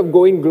 instead of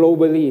going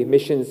globally,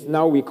 missions,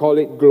 now we call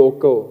it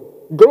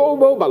global.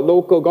 Global, but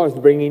local. God is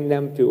bringing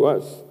them to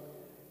us.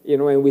 You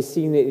know, and we've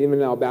seen it even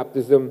in our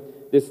baptism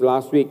this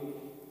last week.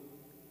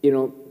 you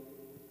know,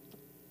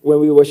 when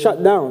we were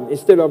shut down,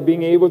 instead of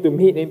being able to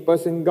meet in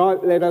person,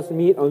 God let us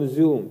meet on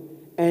Zoom.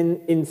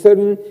 And in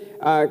certain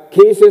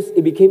cases,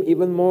 it became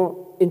even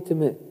more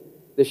intimate,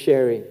 the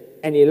sharing.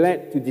 And it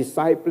led to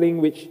discipling,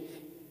 which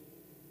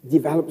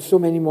developed so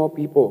many more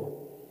people.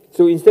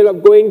 So instead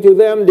of going to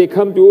them, they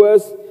come to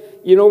us.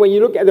 You know, when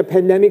you look at the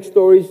pandemic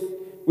stories,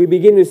 we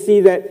begin to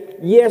see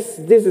that, yes,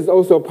 this is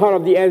also part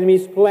of the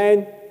enemy's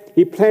plan.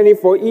 He planned it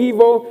for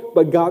evil,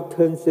 but God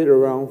turns it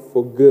around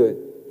for good.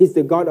 He's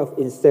the God of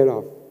instead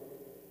of.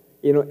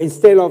 You know,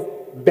 instead of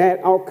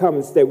bad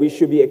outcomes that we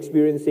should be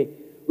experiencing,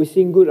 we're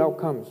seeing good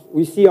outcomes.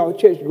 We see our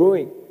church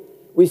growing.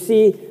 We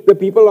see the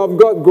people of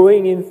God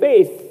growing in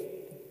faith.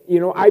 You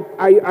know,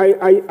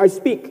 I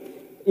speak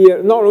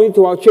not only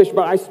to our church,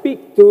 but I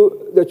speak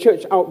to the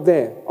church out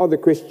there, all the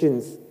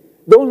Christians.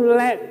 Don't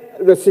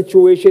let the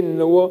situation in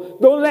the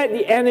world, don't let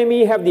the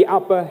enemy have the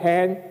upper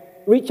hand.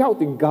 Reach out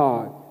to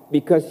God,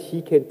 because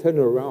He can turn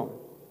around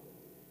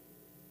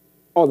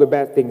all the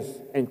bad things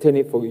and turn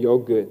it for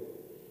your good.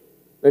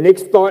 The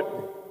next thought,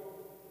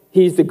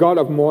 He's the God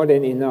of more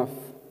than enough.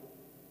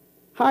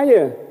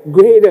 Higher,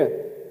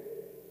 greater,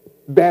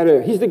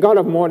 better. He's the God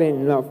of more than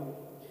enough.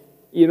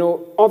 You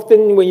know,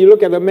 often when you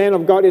look at the man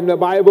of God in the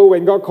Bible,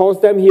 when God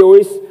calls them, He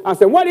always asks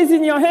them, what is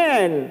in your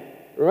hand?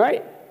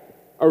 Right?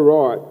 A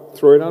rod.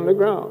 Throw it on the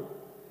ground.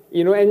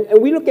 You know,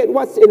 and we look at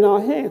what's in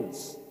our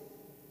hands.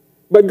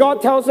 But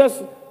God tells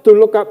us to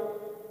look up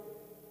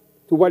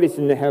to what is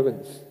in the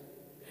heavens.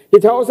 He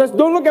tells us,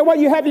 don't look at what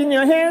you have in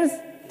your hands.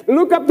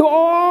 Look up to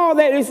all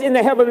that is in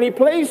the heavenly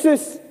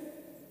places.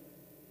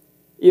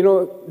 You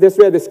know, that's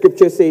where the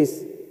scripture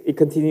says, it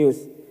continues,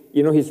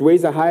 you know, His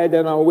ways are higher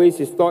than our ways,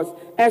 His thoughts.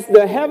 As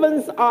the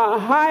heavens are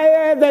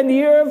higher than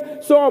the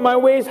earth, so are my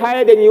ways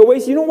higher than your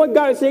ways. You know what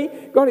God is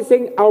saying? God is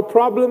saying our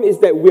problem is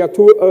that we are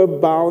too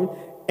earthbound,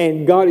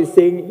 and God is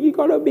saying, you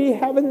got to be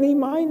heavenly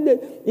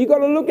minded. You got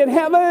to look at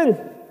heaven.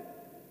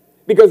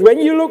 Because when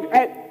you look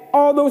at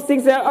all those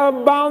things that are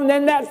bound,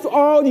 then that's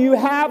all you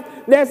have.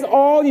 That's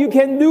all you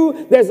can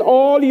do. That's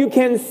all you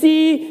can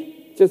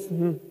see. Just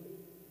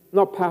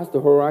not past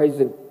the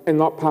horizon and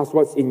not past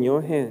what's in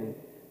your hand.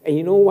 And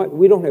you know what?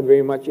 We don't have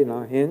very much in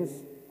our hands.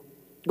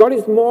 God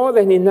is more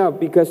than enough,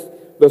 because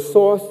the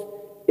source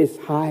is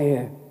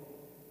higher.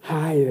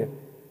 Higher.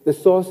 The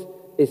source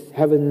is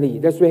heavenly.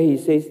 That's where He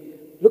says,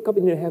 look up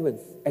in the heavens,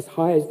 as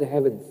high as the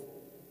heavens.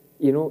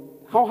 You know,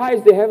 how high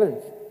is the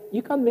heavens?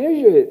 You can't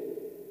measure it.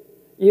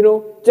 You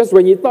know, just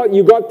when you thought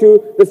you got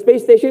to the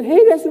space station,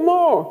 hey, there's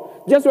more.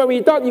 Just when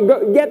we thought you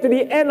get to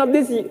the end of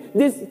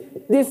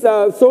this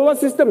solar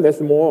system,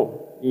 there's more.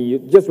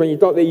 Just when you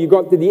thought that you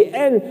got to the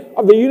end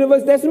of the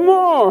universe, there's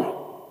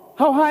more.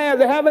 How high are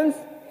the heavens?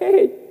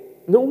 Hey,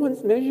 no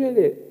one's measured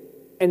it.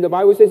 And the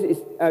Bible says, it's,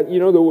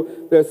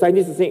 the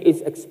scientists are saying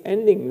it's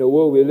expanding the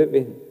world we live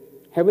in.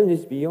 Heaven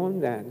is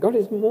beyond that. God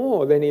is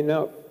more than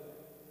enough.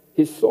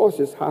 His source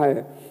is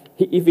higher.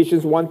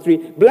 Ephesians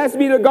 1:3. Blessed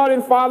be the God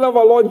and Father of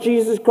our Lord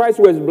Jesus Christ,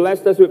 who has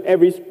blessed us with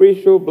every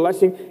spiritual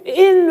blessing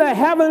in the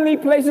heavenly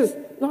places.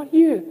 Not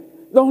here.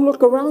 Don't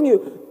look around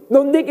you.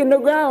 Don't dig in the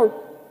ground.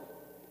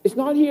 It's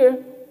not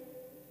here.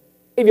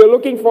 If you're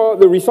looking for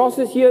the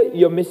resources here,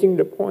 you're missing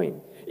the point.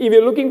 If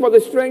you're looking for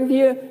the strength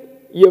here,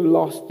 you've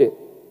lost it.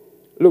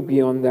 Look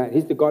beyond that.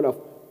 He's the God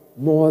of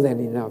more than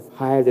enough,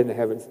 higher than the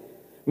heavens.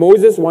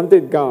 Moses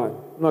wanted God,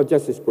 not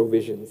just his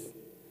provisions.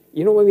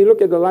 You know, when we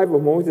look at the life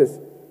of Moses,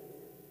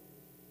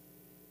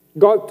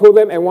 God told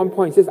them at one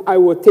point, He says, I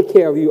will take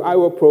care of you. I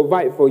will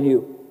provide for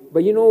you.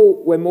 But you know,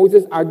 when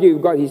Moses argued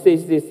with God, he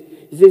says this.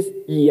 He says,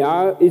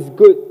 yeah, it's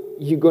good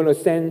you're going to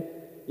send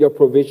your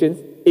provisions.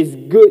 It's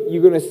good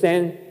you're going to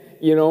send,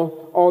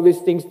 all these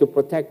things to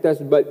protect us.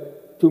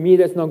 But to me,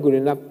 that's not good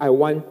enough. I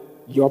want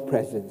your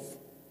presence.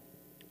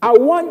 I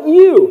want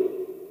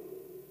you.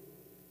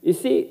 You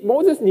see,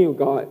 Moses knew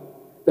God.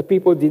 The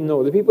people didn't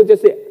know. The people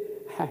just said,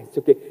 it's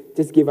okay.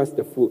 Just give us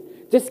the food.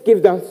 Just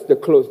give us the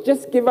clothes.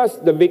 Just give us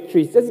the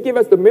victories. Just give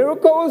us the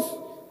miracles.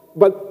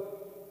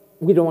 But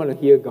we don't want to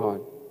hear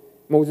God.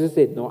 Moses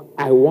said, no,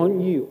 I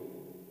want you.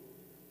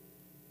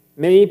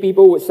 Many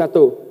people would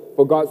settle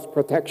for God's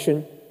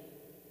protection.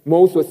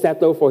 Most would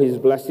settle for His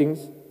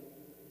blessings.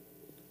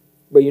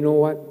 But you know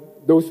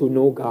what? Those who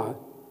know God,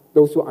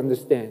 those who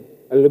understand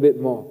a little bit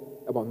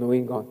more about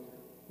knowing God,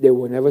 they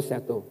will never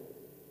settle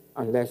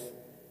unless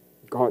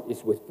God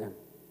is with them.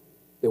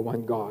 They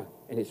want God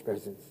and His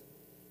presence.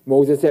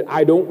 Moses said,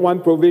 I don't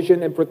want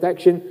provision and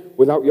protection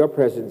without your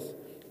presence.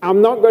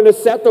 I'm not going to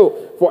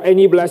settle for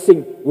any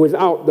blessing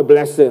without the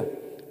blesser.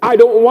 I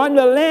don't want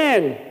the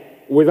land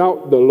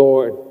without the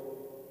Lord.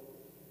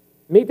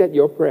 Make that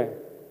your prayer.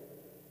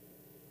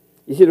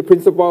 You see, the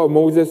principle of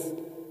Moses'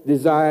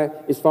 desire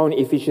is found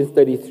in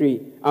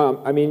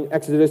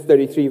Exodus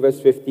 33,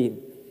 verse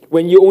 15.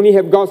 When you only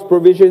have God's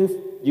provisions,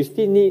 you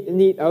still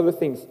need other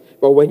things.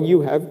 But when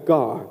you have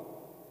God,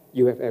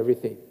 you have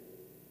everything.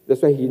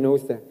 That's why He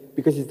knows that.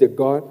 Because He's the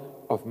God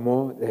of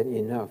more than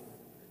enough.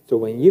 So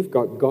when you've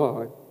got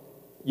God,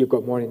 you've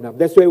got more than enough.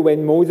 That's why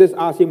when Moses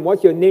asked him,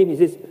 what's your name? He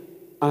says,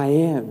 I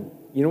am.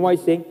 You know what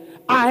he's saying?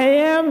 I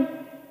am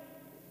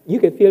You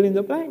can fill in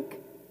the blank.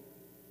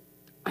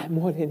 I'm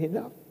more than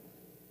enough.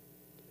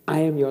 I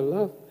am your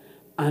love.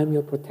 I am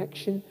your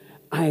protection.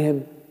 I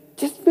am,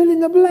 just fill in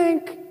the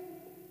blank.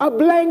 A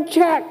blank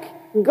check.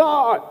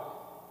 God.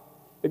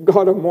 The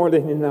God of more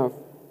than enough.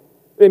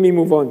 Let me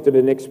move on to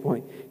the next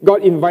point.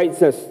 God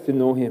invites us to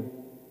know Him.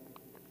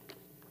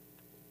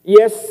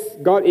 Yes,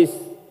 God is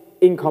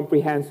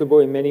incomprehensible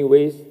in many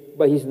ways,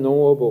 but He's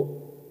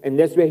knowable. And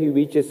that's where He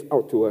reaches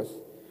out to us.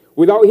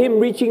 Without Him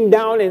reaching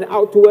down and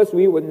out to us,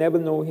 we would never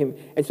know Him.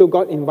 And so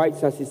God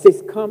invites us. He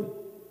says, come.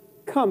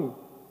 Come.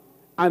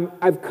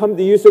 I've come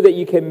to you so that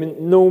you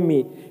can know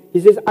me. He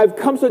says, I've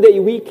come so that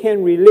we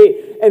can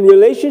relate. And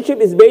relationship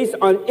is based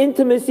on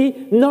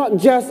intimacy, not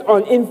just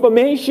on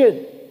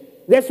information.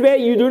 That's where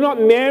you do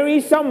not marry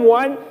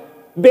someone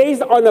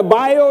based on a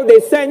bio. They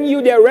send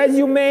you their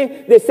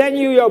resume, they send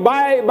you your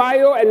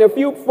bio and a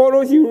few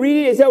photos. You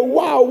read it and say,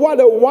 wow, what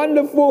a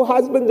wonderful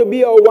husband to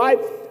be or wife.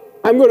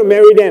 I'm going to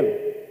marry them.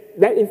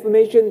 That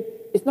information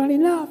is not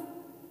enough.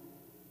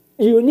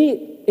 You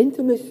need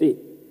intimacy.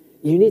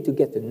 You need to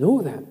get to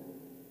know them.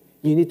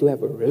 You need to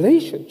have a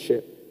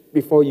relationship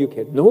before you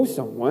can know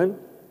someone.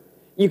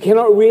 You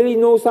cannot really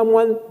know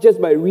someone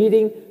just by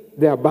reading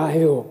their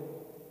bio.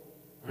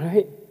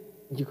 Right?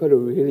 You got to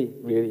really,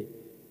 really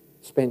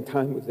spend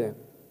time with them.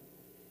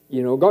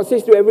 You know, God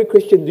says to every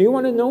Christian, do you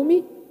want to know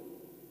me?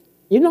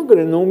 You're not going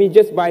to know me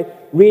just by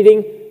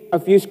reading a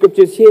few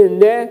scriptures here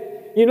and there.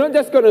 You're not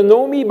just going to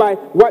know me by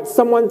what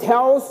someone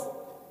tells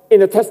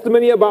in a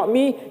testimony about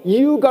me.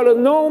 You got to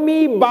know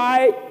me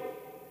by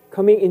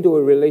coming into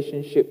a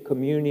relationship,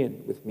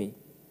 communion with me,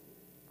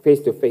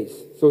 face to face.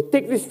 So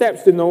take these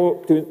steps to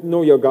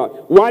know your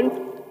God.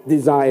 One,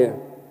 desire.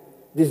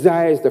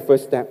 Desire is the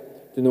first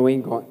step to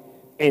knowing God.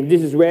 And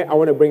this is where I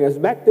want to bring us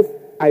back to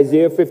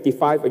Isaiah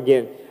 55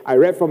 again. I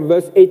read from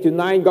verse 8 to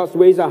 9, God's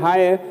ways are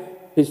higher,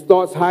 His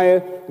thoughts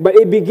higher. But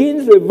it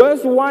begins with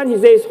verse 1, He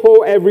says,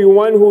 ho,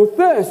 everyone who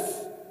thirsts.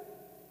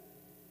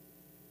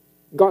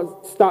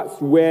 God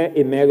starts where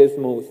it matters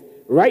most.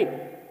 Right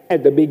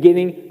at the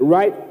beginning,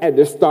 right at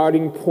the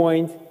starting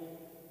point.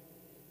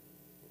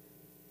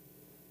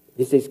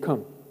 He says,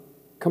 come.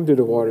 Come to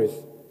the waters.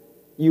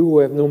 You who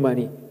have no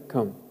money,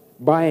 come.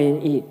 Buy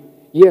and eat.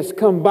 Yes,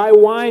 come. Buy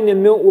wine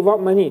and milk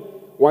without money.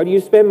 Why do you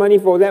spend money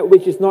for that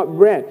which is not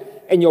bread?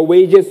 And your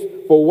wages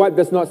for what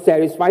does not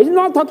satisfy? He's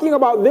not talking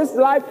about this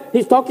life.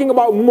 He's talking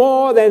about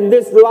more than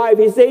this life.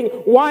 He's saying,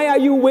 why are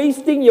you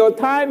wasting your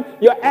time,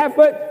 your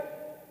effort?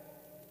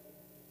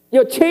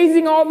 You're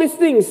chasing all these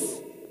things.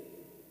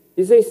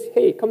 He says,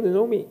 hey, come to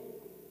know me.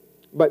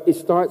 But it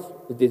starts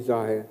with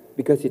desire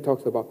because he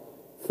talks about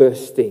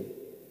thirsting,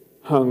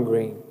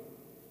 hungering.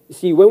 You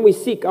see, when we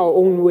seek our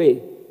own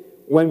way,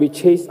 when we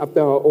chase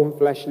after our own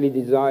fleshly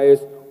desires,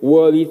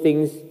 worldly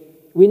things,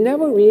 we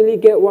never really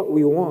get what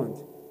we want.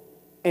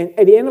 And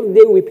at the end of the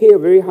day, we pay a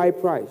very high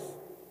price.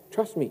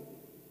 Trust me.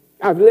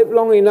 I've lived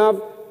long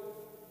enough.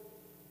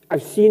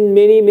 I've seen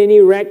many, many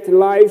wrecked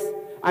lives.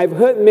 I've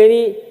heard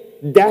many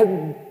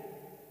deathbed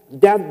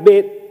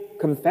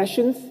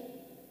confessions.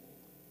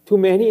 Too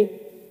many.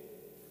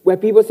 Where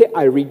people say,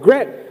 I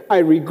regret, I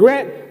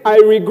regret, I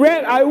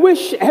regret. I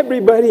wish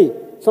everybody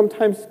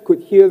sometimes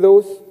could hear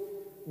those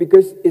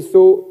because it's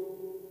so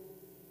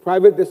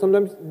private that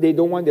sometimes they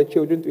don't want their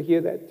children to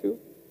hear that too.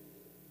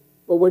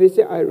 But when they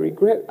say, I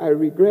regret, I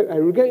regret, I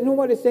regret, you know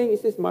what it's saying?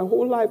 It says, my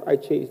whole life I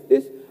chased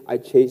this, I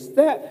chased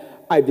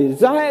that, I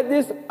desired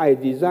this, I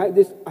desired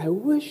this. I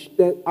wish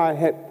that I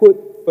had put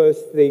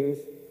first things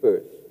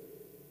first.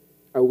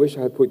 I wish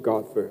I had put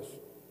God first.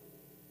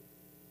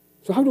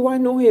 So how do I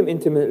know Him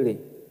intimately?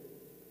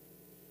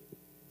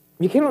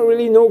 You cannot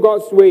really know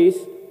God's ways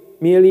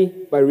merely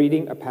by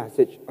reading a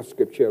passage of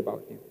Scripture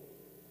about Him.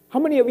 How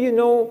many of you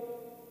know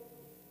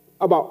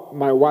about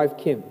my wife,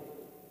 Kim?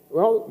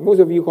 Well, most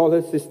of you call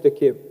her Sister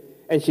Kim.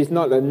 And she's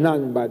not a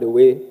nun, by the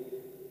way.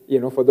 You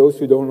know, for those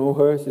who don't know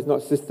her, she's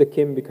not Sister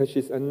Kim because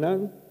she's a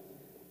nun.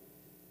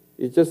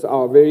 It's just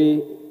our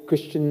very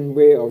Christian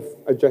way of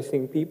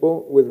addressing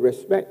people with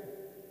respect.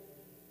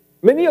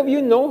 Many of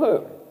you know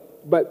her,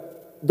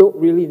 but don't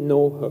really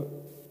know her,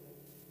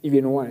 if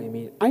you know what I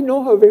mean. I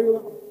know her very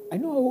well. I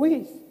know her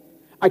ways.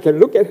 I can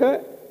look at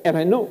her and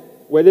I know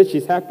whether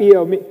she's happy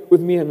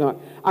with me or not.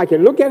 I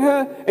can look at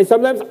her and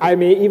sometimes I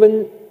may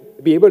even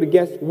be able to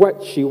guess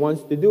what she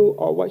wants to do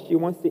or what she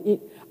wants to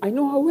eat. I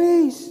know her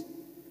ways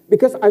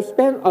because I've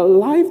spent a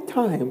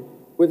lifetime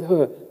with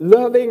her,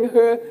 loving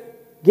her,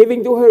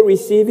 giving to her,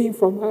 receiving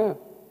from her.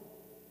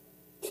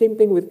 Same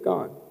thing with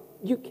God.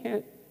 You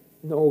can't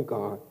know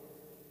God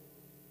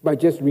by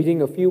just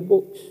reading a few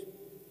books,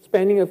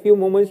 spending a few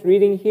moments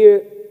reading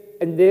here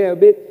and there a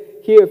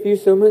bit, here a few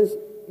sermons.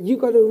 You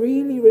got to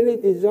really, really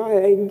desire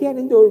and get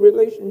into a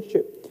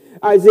relationship.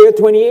 Isaiah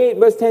 28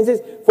 verse 10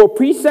 says, for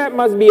precept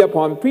must be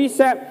upon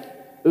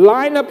precept,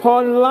 line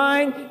upon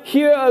line,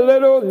 here a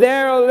little,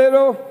 there a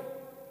little.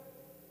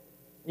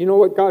 You know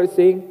what God is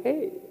saying?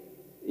 Hey,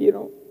 you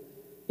know,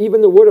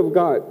 even the Word of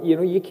God, you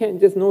know, you can't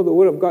just know the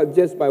Word of God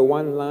just by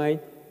one line.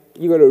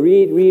 You got to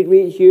read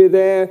here,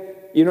 there,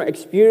 you know,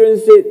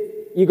 experience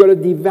it, you got to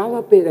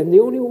develop it. And the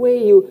only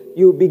way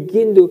you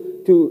begin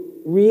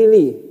to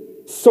really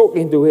soak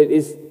into it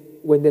is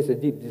when there's a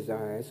deep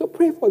desire. So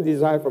pray for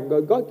desire from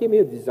God. God, give me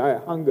a desire,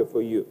 a hunger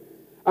for you.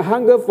 A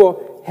hunger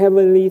for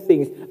heavenly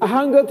things. A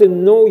hunger to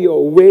know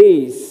your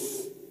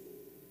ways.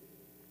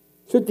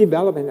 So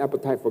develop an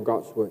appetite for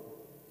God's word.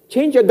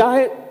 Change your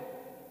diet.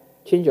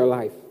 Change your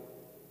life.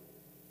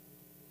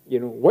 You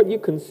know, what you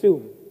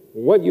consume,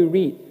 what you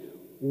read,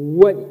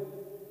 what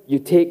you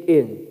take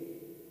in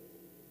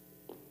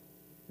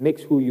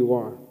makes who you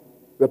are,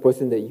 the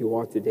person that you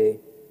are today.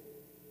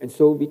 And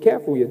so be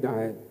careful with your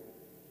diet.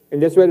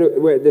 And that's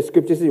where the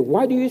scripture says,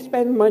 why do you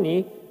spend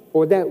money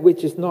for that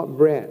which is not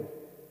bread?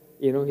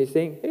 You know, he's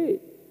saying, hey,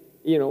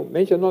 you know,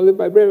 men shall not live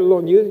by bread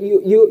alone.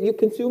 You're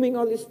consuming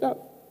all this stuff.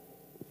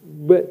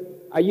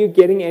 But are you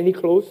getting any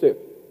closer,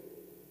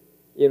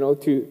 you know,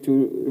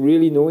 to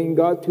really knowing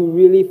God, to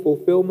really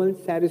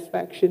fulfillment,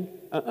 satisfaction?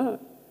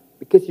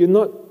 Because you're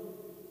not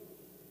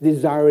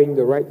desiring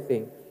the right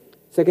thing.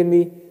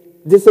 Secondly,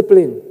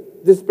 discipline.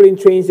 Discipline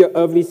trains your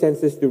earthly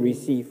senses to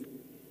receive.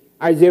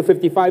 Isaiah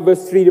 55,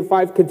 verse 3 to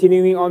 5,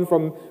 continuing on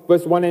from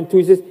verse 1 and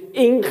 2, says,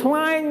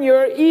 incline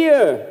your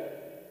ear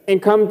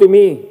and come to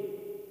me.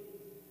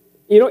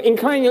 You know,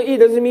 incline your ear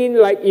doesn't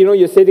mean like, you know,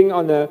 you're sitting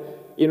on a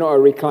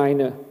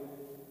recliner.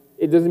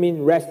 It doesn't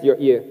mean rest your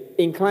ear.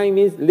 Incline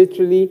means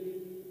literally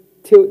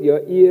tilt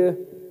your ear,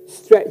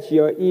 stretch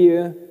your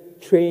ear,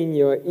 train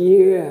your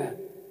ear.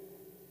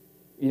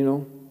 You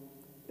know,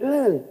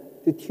 learn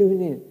to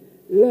tune in,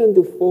 learn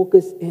to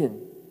focus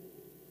in,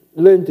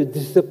 learn to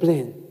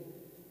discipline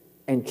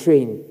and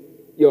train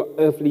your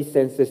earthly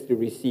senses to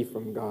receive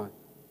from God.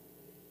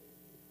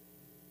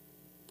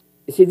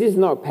 You see, this is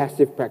not a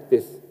passive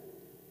practice.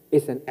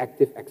 It's an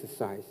active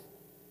exercise.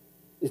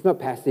 It's not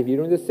passive. You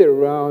don't just sit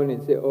around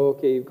and say, oh,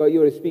 okay, God,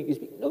 you want to speak, you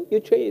speak. No, you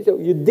train yourself.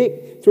 You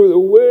dig through the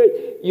Word.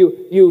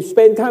 You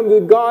spend time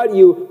with God.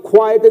 You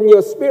quieten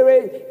your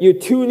spirit. You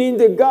tune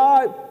into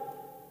God.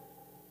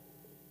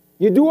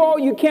 You do all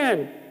you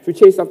can to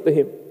chase after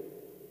Him.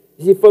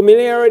 You see,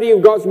 familiarity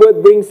with God's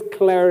Word brings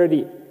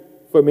clarity.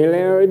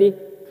 Familiarity,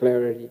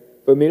 clarity.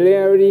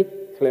 Familiarity,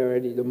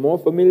 clarity. The more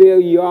familiar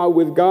you are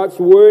with God's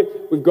Word,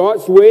 with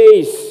God's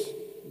ways,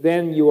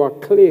 then you are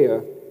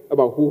clear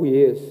about who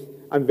He is.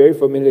 I'm very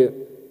familiar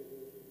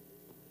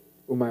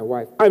with my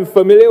wife. I'm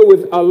familiar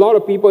with a lot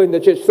of people in the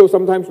church, so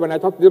sometimes when I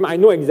talk to them, I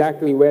know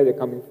exactly where they're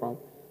coming from,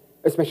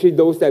 especially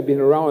those that have been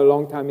around a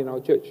long time in our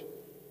church,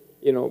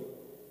 you know,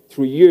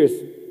 through years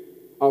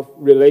of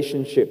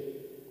relationship.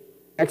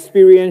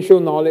 Experiential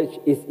knowledge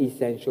is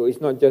essential.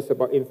 It's not just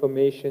about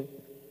information.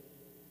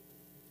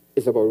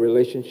 It's about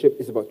relationship.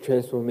 It's about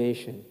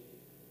transformation,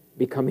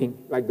 becoming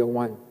like the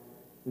one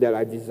that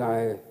I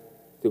desire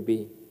to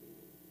be.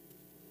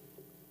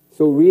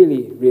 So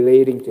really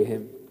relating to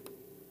Him.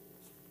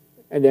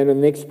 And then the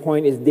next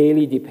point is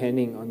daily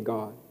depending on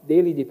God.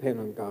 Daily depend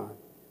on God.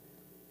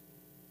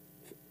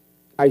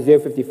 Isaiah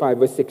 55,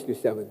 verse 6 to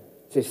 7.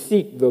 It says,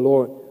 seek the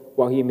Lord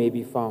while He may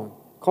be found.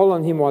 Call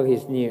on Him while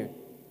He's near.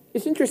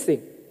 It's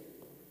interesting.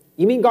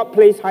 You mean God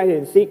plays hide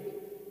and seek?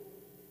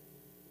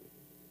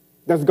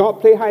 Does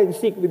God play hide and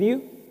seek with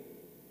you?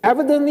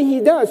 Evidently He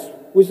does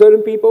with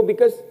certain people,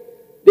 because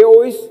they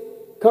always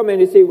come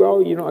and they say,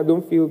 well, you know, I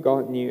don't feel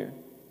God near.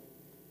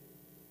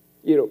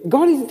 You know,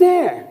 God is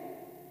there.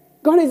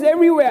 God is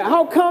everywhere.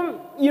 How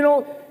come, you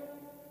know,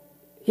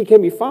 He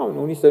can be found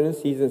only certain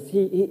seasons?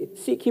 He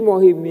seek Him while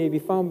He may be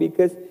found,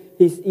 because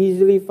He's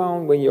easily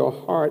found when your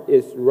heart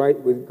is right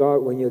with God,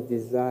 when your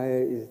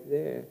desire is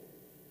there.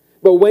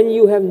 But when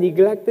you have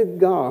neglected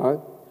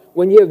God,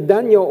 when you have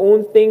done your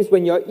own things,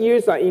 when your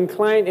ears are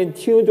inclined and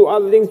tuned to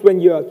other things,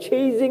 when you're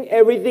chasing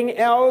everything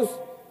else,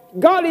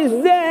 God is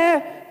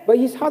there, but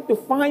He's hard to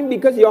find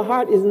because your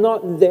heart is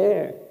not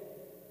there.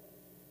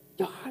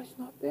 Your heart is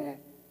not there.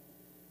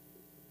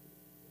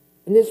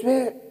 And that's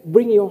where,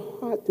 bring your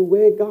heart to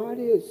where God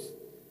is.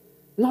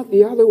 Not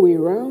the other way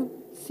around.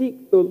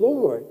 Seek the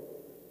Lord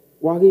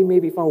while He may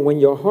be found. When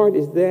your heart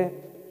is there,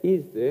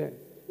 He's there.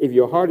 If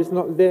your heart is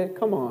not there,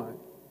 come on.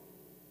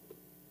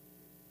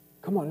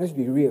 Come on, let's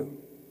be real.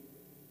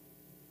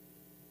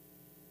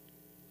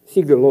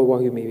 Seek the Lord while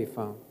He may be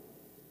found.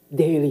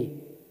 Daily,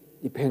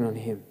 depend on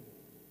Him.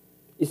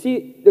 You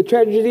see, the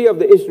tragedy of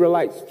the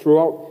Israelites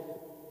throughout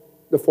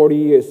the 40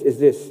 years is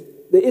this.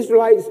 The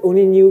Israelites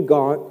only knew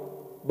God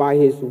by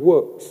His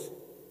works.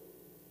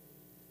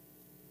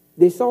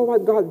 They saw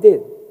what God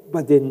did,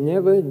 but they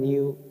never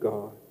knew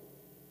God.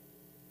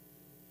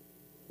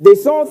 They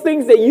saw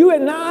things that you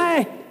and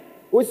I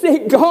would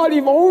say, God,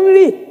 if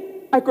only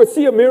I could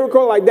see a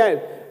miracle like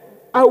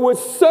that, I would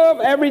serve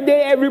every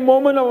day, every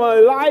moment of my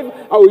life.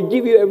 I would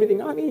give you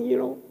everything. I mean, you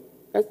know,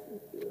 that's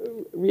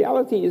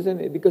reality, isn't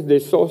it? Because they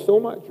saw so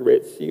much.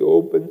 Red Sea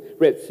open,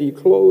 Red Sea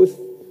closed,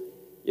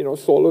 you know,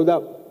 swallowed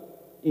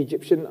up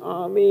Egyptian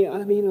army.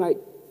 I mean, like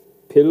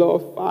pillar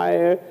of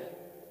fire,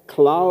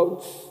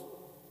 clouds,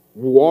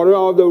 water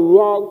out of the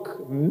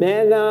rock,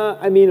 manna.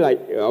 I mean, like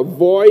a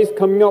voice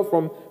coming out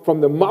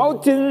from the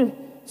mountain,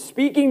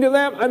 speaking to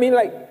them. I mean,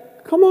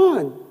 like, come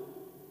on.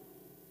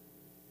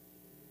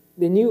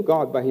 They knew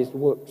God by his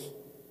works.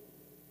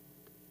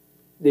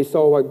 They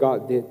saw what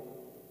God did,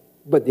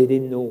 but they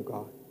didn't know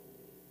God.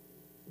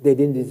 They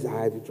didn't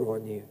desire to draw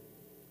near.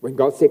 When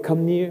God said,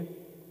 come near,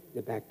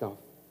 they backed off.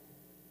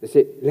 They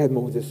said, let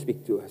Moses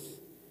speak to us.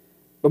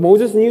 But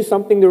Moses knew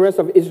something the rest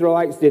of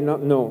Israelites did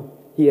not know.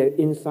 He had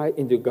insight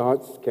into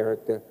God's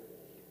character.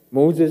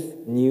 Moses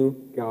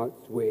knew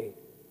God's way.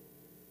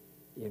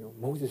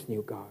 Moses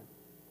knew God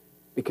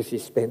because he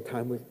spent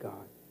time with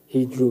God.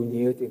 He drew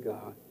near to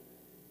God.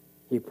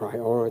 He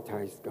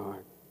prioritized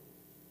God.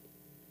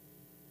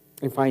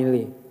 And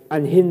finally,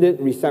 unhindered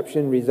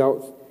reception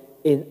results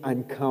in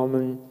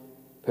uncommon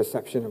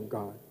perception of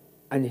God.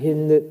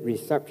 Unhindered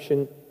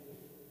reception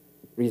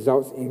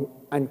results in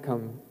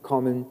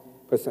uncommon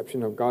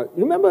perception of God.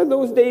 Remember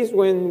those days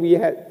when we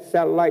had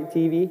satellite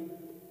TV?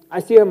 I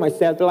still have my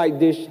satellite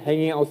dish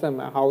hanging outside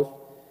my house.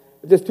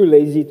 I'm just too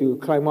lazy to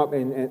climb up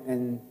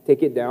and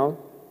take it down.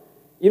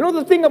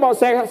 The thing about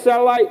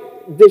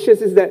satellite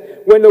dishes is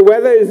that when the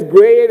weather is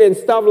great and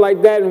stuff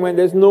like that, and when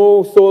there's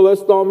no solar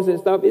storms and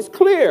stuff, it's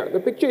clear. The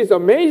picture is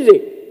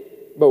amazing.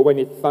 But when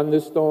it's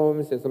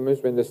thunderstorms and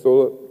sometimes when the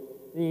solar,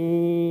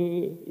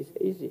 it's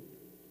hazy.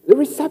 The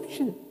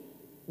reception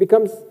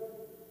becomes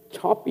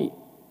choppy.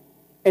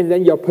 And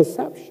then your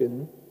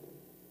perception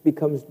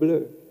becomes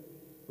blurred,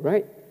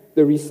 right?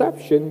 The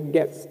reception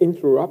gets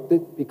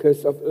interrupted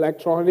because of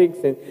electronics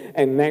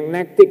and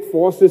magnetic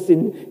forces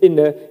in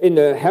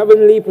the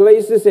heavenly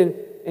places,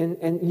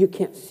 and you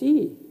can't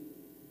see.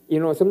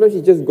 Sometimes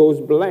it just goes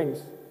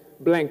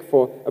blank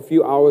for a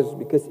few hours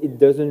because it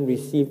doesn't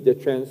receive the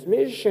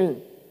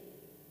transmission.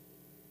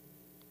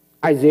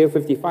 Isaiah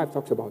 55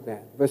 talks about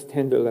that, verse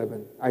 10 to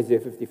 11. Isaiah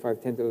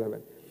 55, 10 to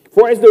 11.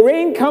 For as the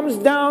rain comes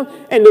down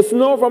and the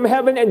snow from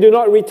heaven and do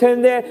not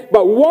return there,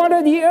 but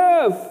water the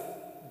earth.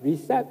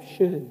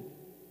 Reception.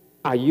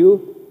 Are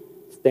you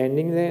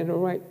standing there in the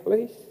right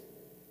place?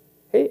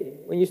 Hey,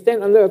 when you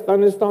stand under a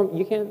thunderstorm,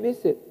 you can't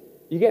miss it.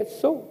 You get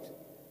soaked.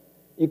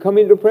 You come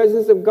into the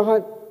presence of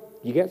God,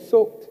 you get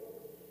soaked.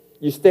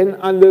 You stand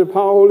under the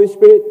power of the Holy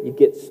Spirit, you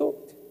get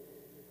soaked.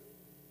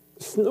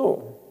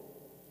 Snow.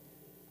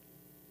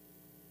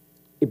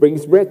 It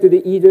brings bread to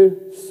the eater,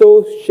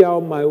 so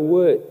shall my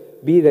word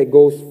be that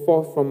goes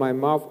forth from my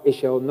mouth, it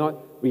shall not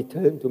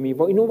return to me.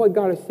 But you know what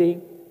God is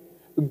saying?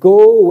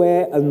 Go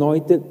where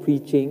anointed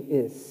preaching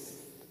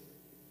is.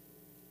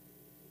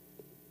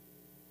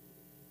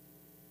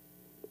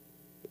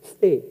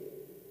 Stay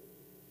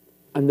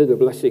under the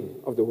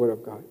blessing of the Word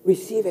of God.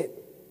 Receive it.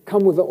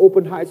 Come with an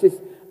open heart. Says,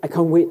 I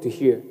can't wait to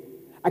hear.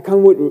 I can't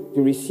wait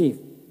to receive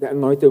the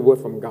anointed word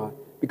from God.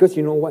 Because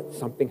you know what?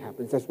 Something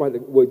happens. That's why the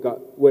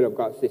Word of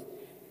God says,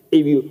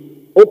 if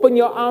you open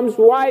your arms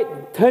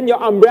wide, turn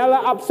your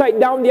umbrella upside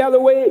down the other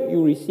way,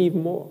 you receive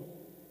more.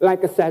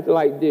 Like a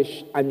satellite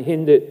dish,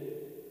 unhindered.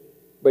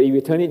 But if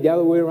you turn it the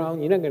other way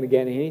around, you're not going to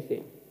get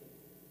anything.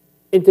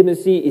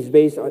 Intimacy is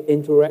based on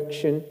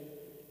interaction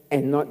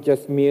and not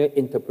just mere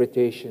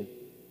interpretation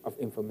of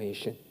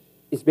information.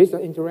 It's based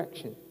on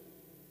interaction.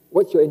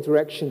 What's your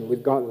interaction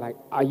with God like?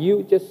 Are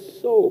you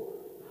just so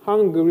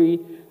hungry,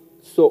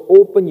 so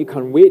open, you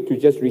can't wait to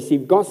just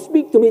receive? God,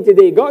 speak to me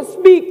today. God,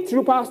 speak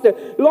through Pastor.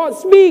 Lord,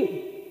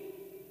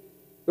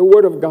 speak the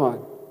Word of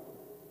God.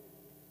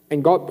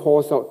 And God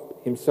pours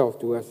out Himself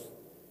to us.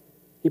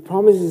 He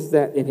promises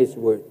that in His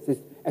Word. It says,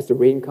 as the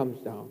rain comes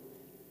down,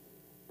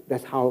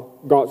 that's how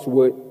God's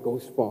Word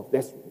goes forth.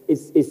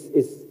 It's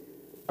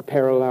a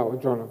parallel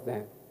drawn of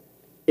that.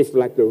 It's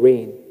like the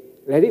rain.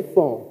 Let it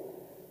fall.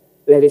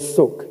 Let it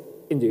soak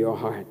into your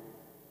heart.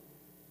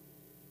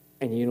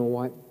 And you know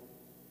what?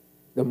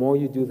 The more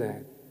you do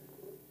that,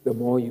 the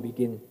more you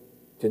begin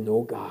to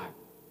know God.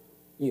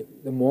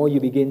 The more you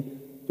begin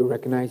to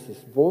recognize His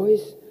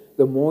voice,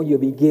 the more you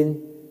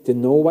begin to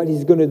know what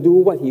He's going to do,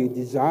 what He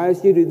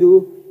desires you to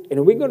do.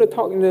 And we're going to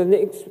talk in the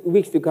next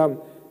weeks to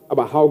come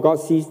about how God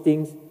sees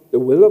things, the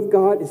will of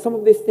God, and some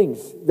of these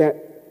things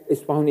that is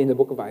found in the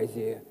book of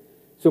Isaiah.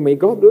 So may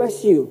God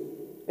bless you.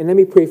 And let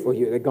me pray for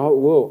you that God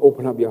will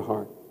open up your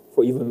heart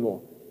for even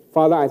more.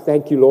 Father, I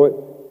thank you, Lord,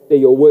 that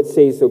your word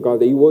says, so God,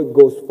 that your word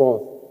goes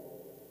forth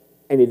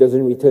and it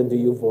doesn't return to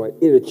you void.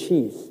 It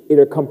achieves, it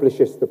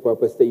accomplishes the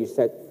purpose that you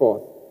set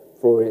forth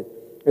for it.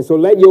 And so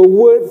let your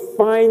word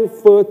find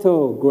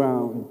fertile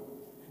ground.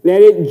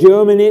 Let it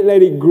germinate,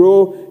 let it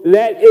grow,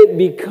 let it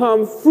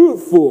become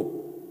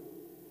fruitful.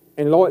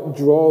 And Lord,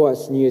 draw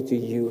us near to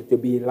you, to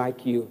be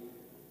like you,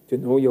 to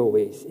know your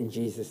ways. In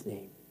Jesus'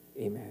 name,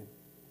 amen.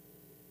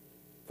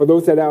 For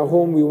those that are at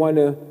home, we want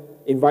to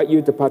invite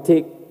you to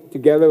partake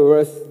together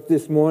with us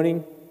this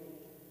morning,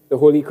 the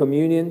Holy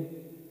Communion.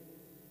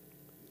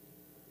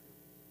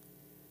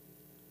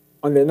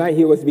 On the night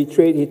he was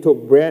betrayed, he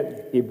took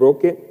bread, he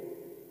broke it,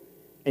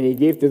 and he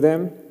gave to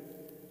them.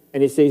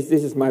 And he says,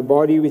 this is my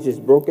body which is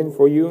broken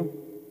for you.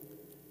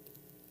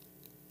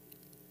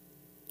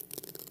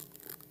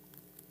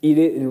 Eat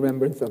it in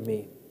remembrance of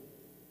me,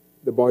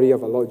 the body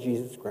of our Lord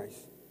Jesus Christ.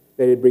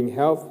 Let it bring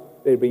health,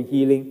 let it bring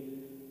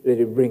healing, let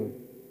it bring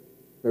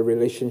the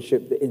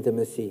relationship, the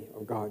intimacy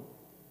of God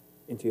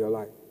into your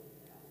life.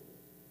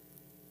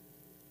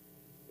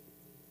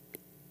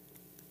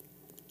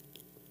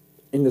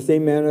 In the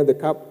same manner, the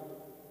cup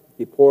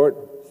he poured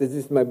says,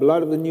 "This is my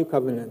blood of the new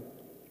covenant.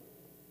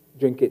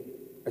 Drink it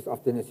as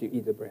often as you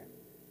eat the bread."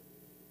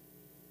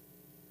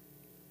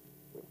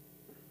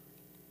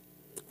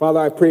 Father,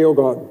 I pray, oh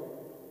God,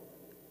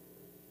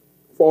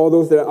 for all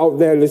those that are out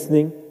there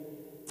listening,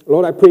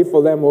 Lord, I pray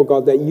for them, oh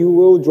God, that you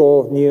will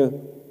draw near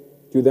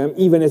to them,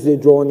 even as they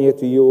draw near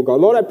to you, oh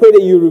God. Lord, I pray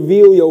that you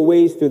reveal your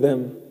ways to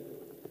them.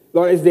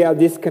 Lord, as they are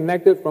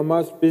disconnected from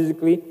us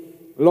physically,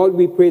 Lord,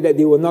 we pray that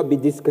they will not be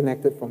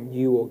disconnected from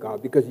you, oh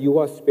God, because you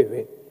are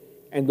spirit.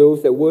 And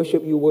those that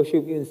worship you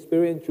in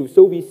spirit and truth.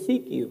 So we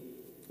seek you.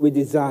 We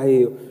desire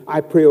you.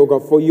 I pray, oh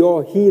God, for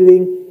your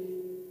healing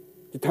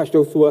to touch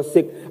those who are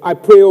sick. I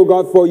pray, oh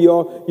God, for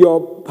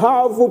your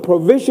powerful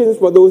provisions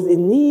for those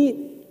in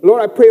need.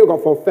 Lord, I pray, oh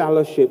God, for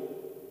fellowship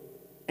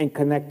and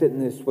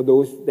connectedness for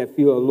those that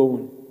feel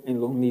alone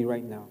and lonely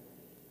right now.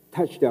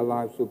 Touch their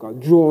lives, oh God.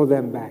 Draw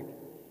them back.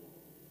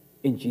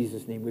 In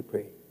Jesus' name we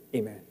pray.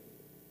 Amen.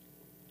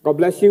 God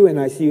bless you, and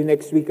I see you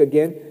next week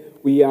again.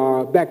 We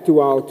are back to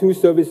our 2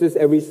 services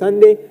every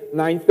Sunday,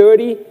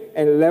 9:30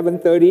 and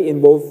 11:30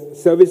 in both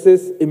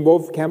services, in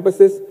both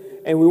campuses.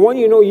 And we want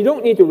you to know you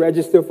don't need to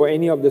register for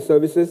any of the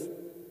services.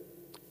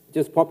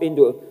 Just pop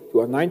into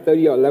a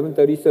 9:30 or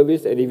 11:30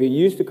 service. And if you're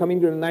used to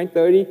coming to the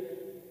 9:30,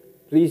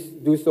 please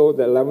do so.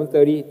 The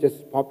 11:30,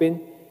 just pop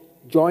in.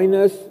 Join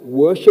us,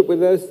 worship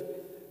with us,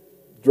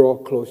 draw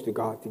close to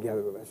God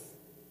together with us.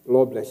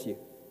 Lord bless you.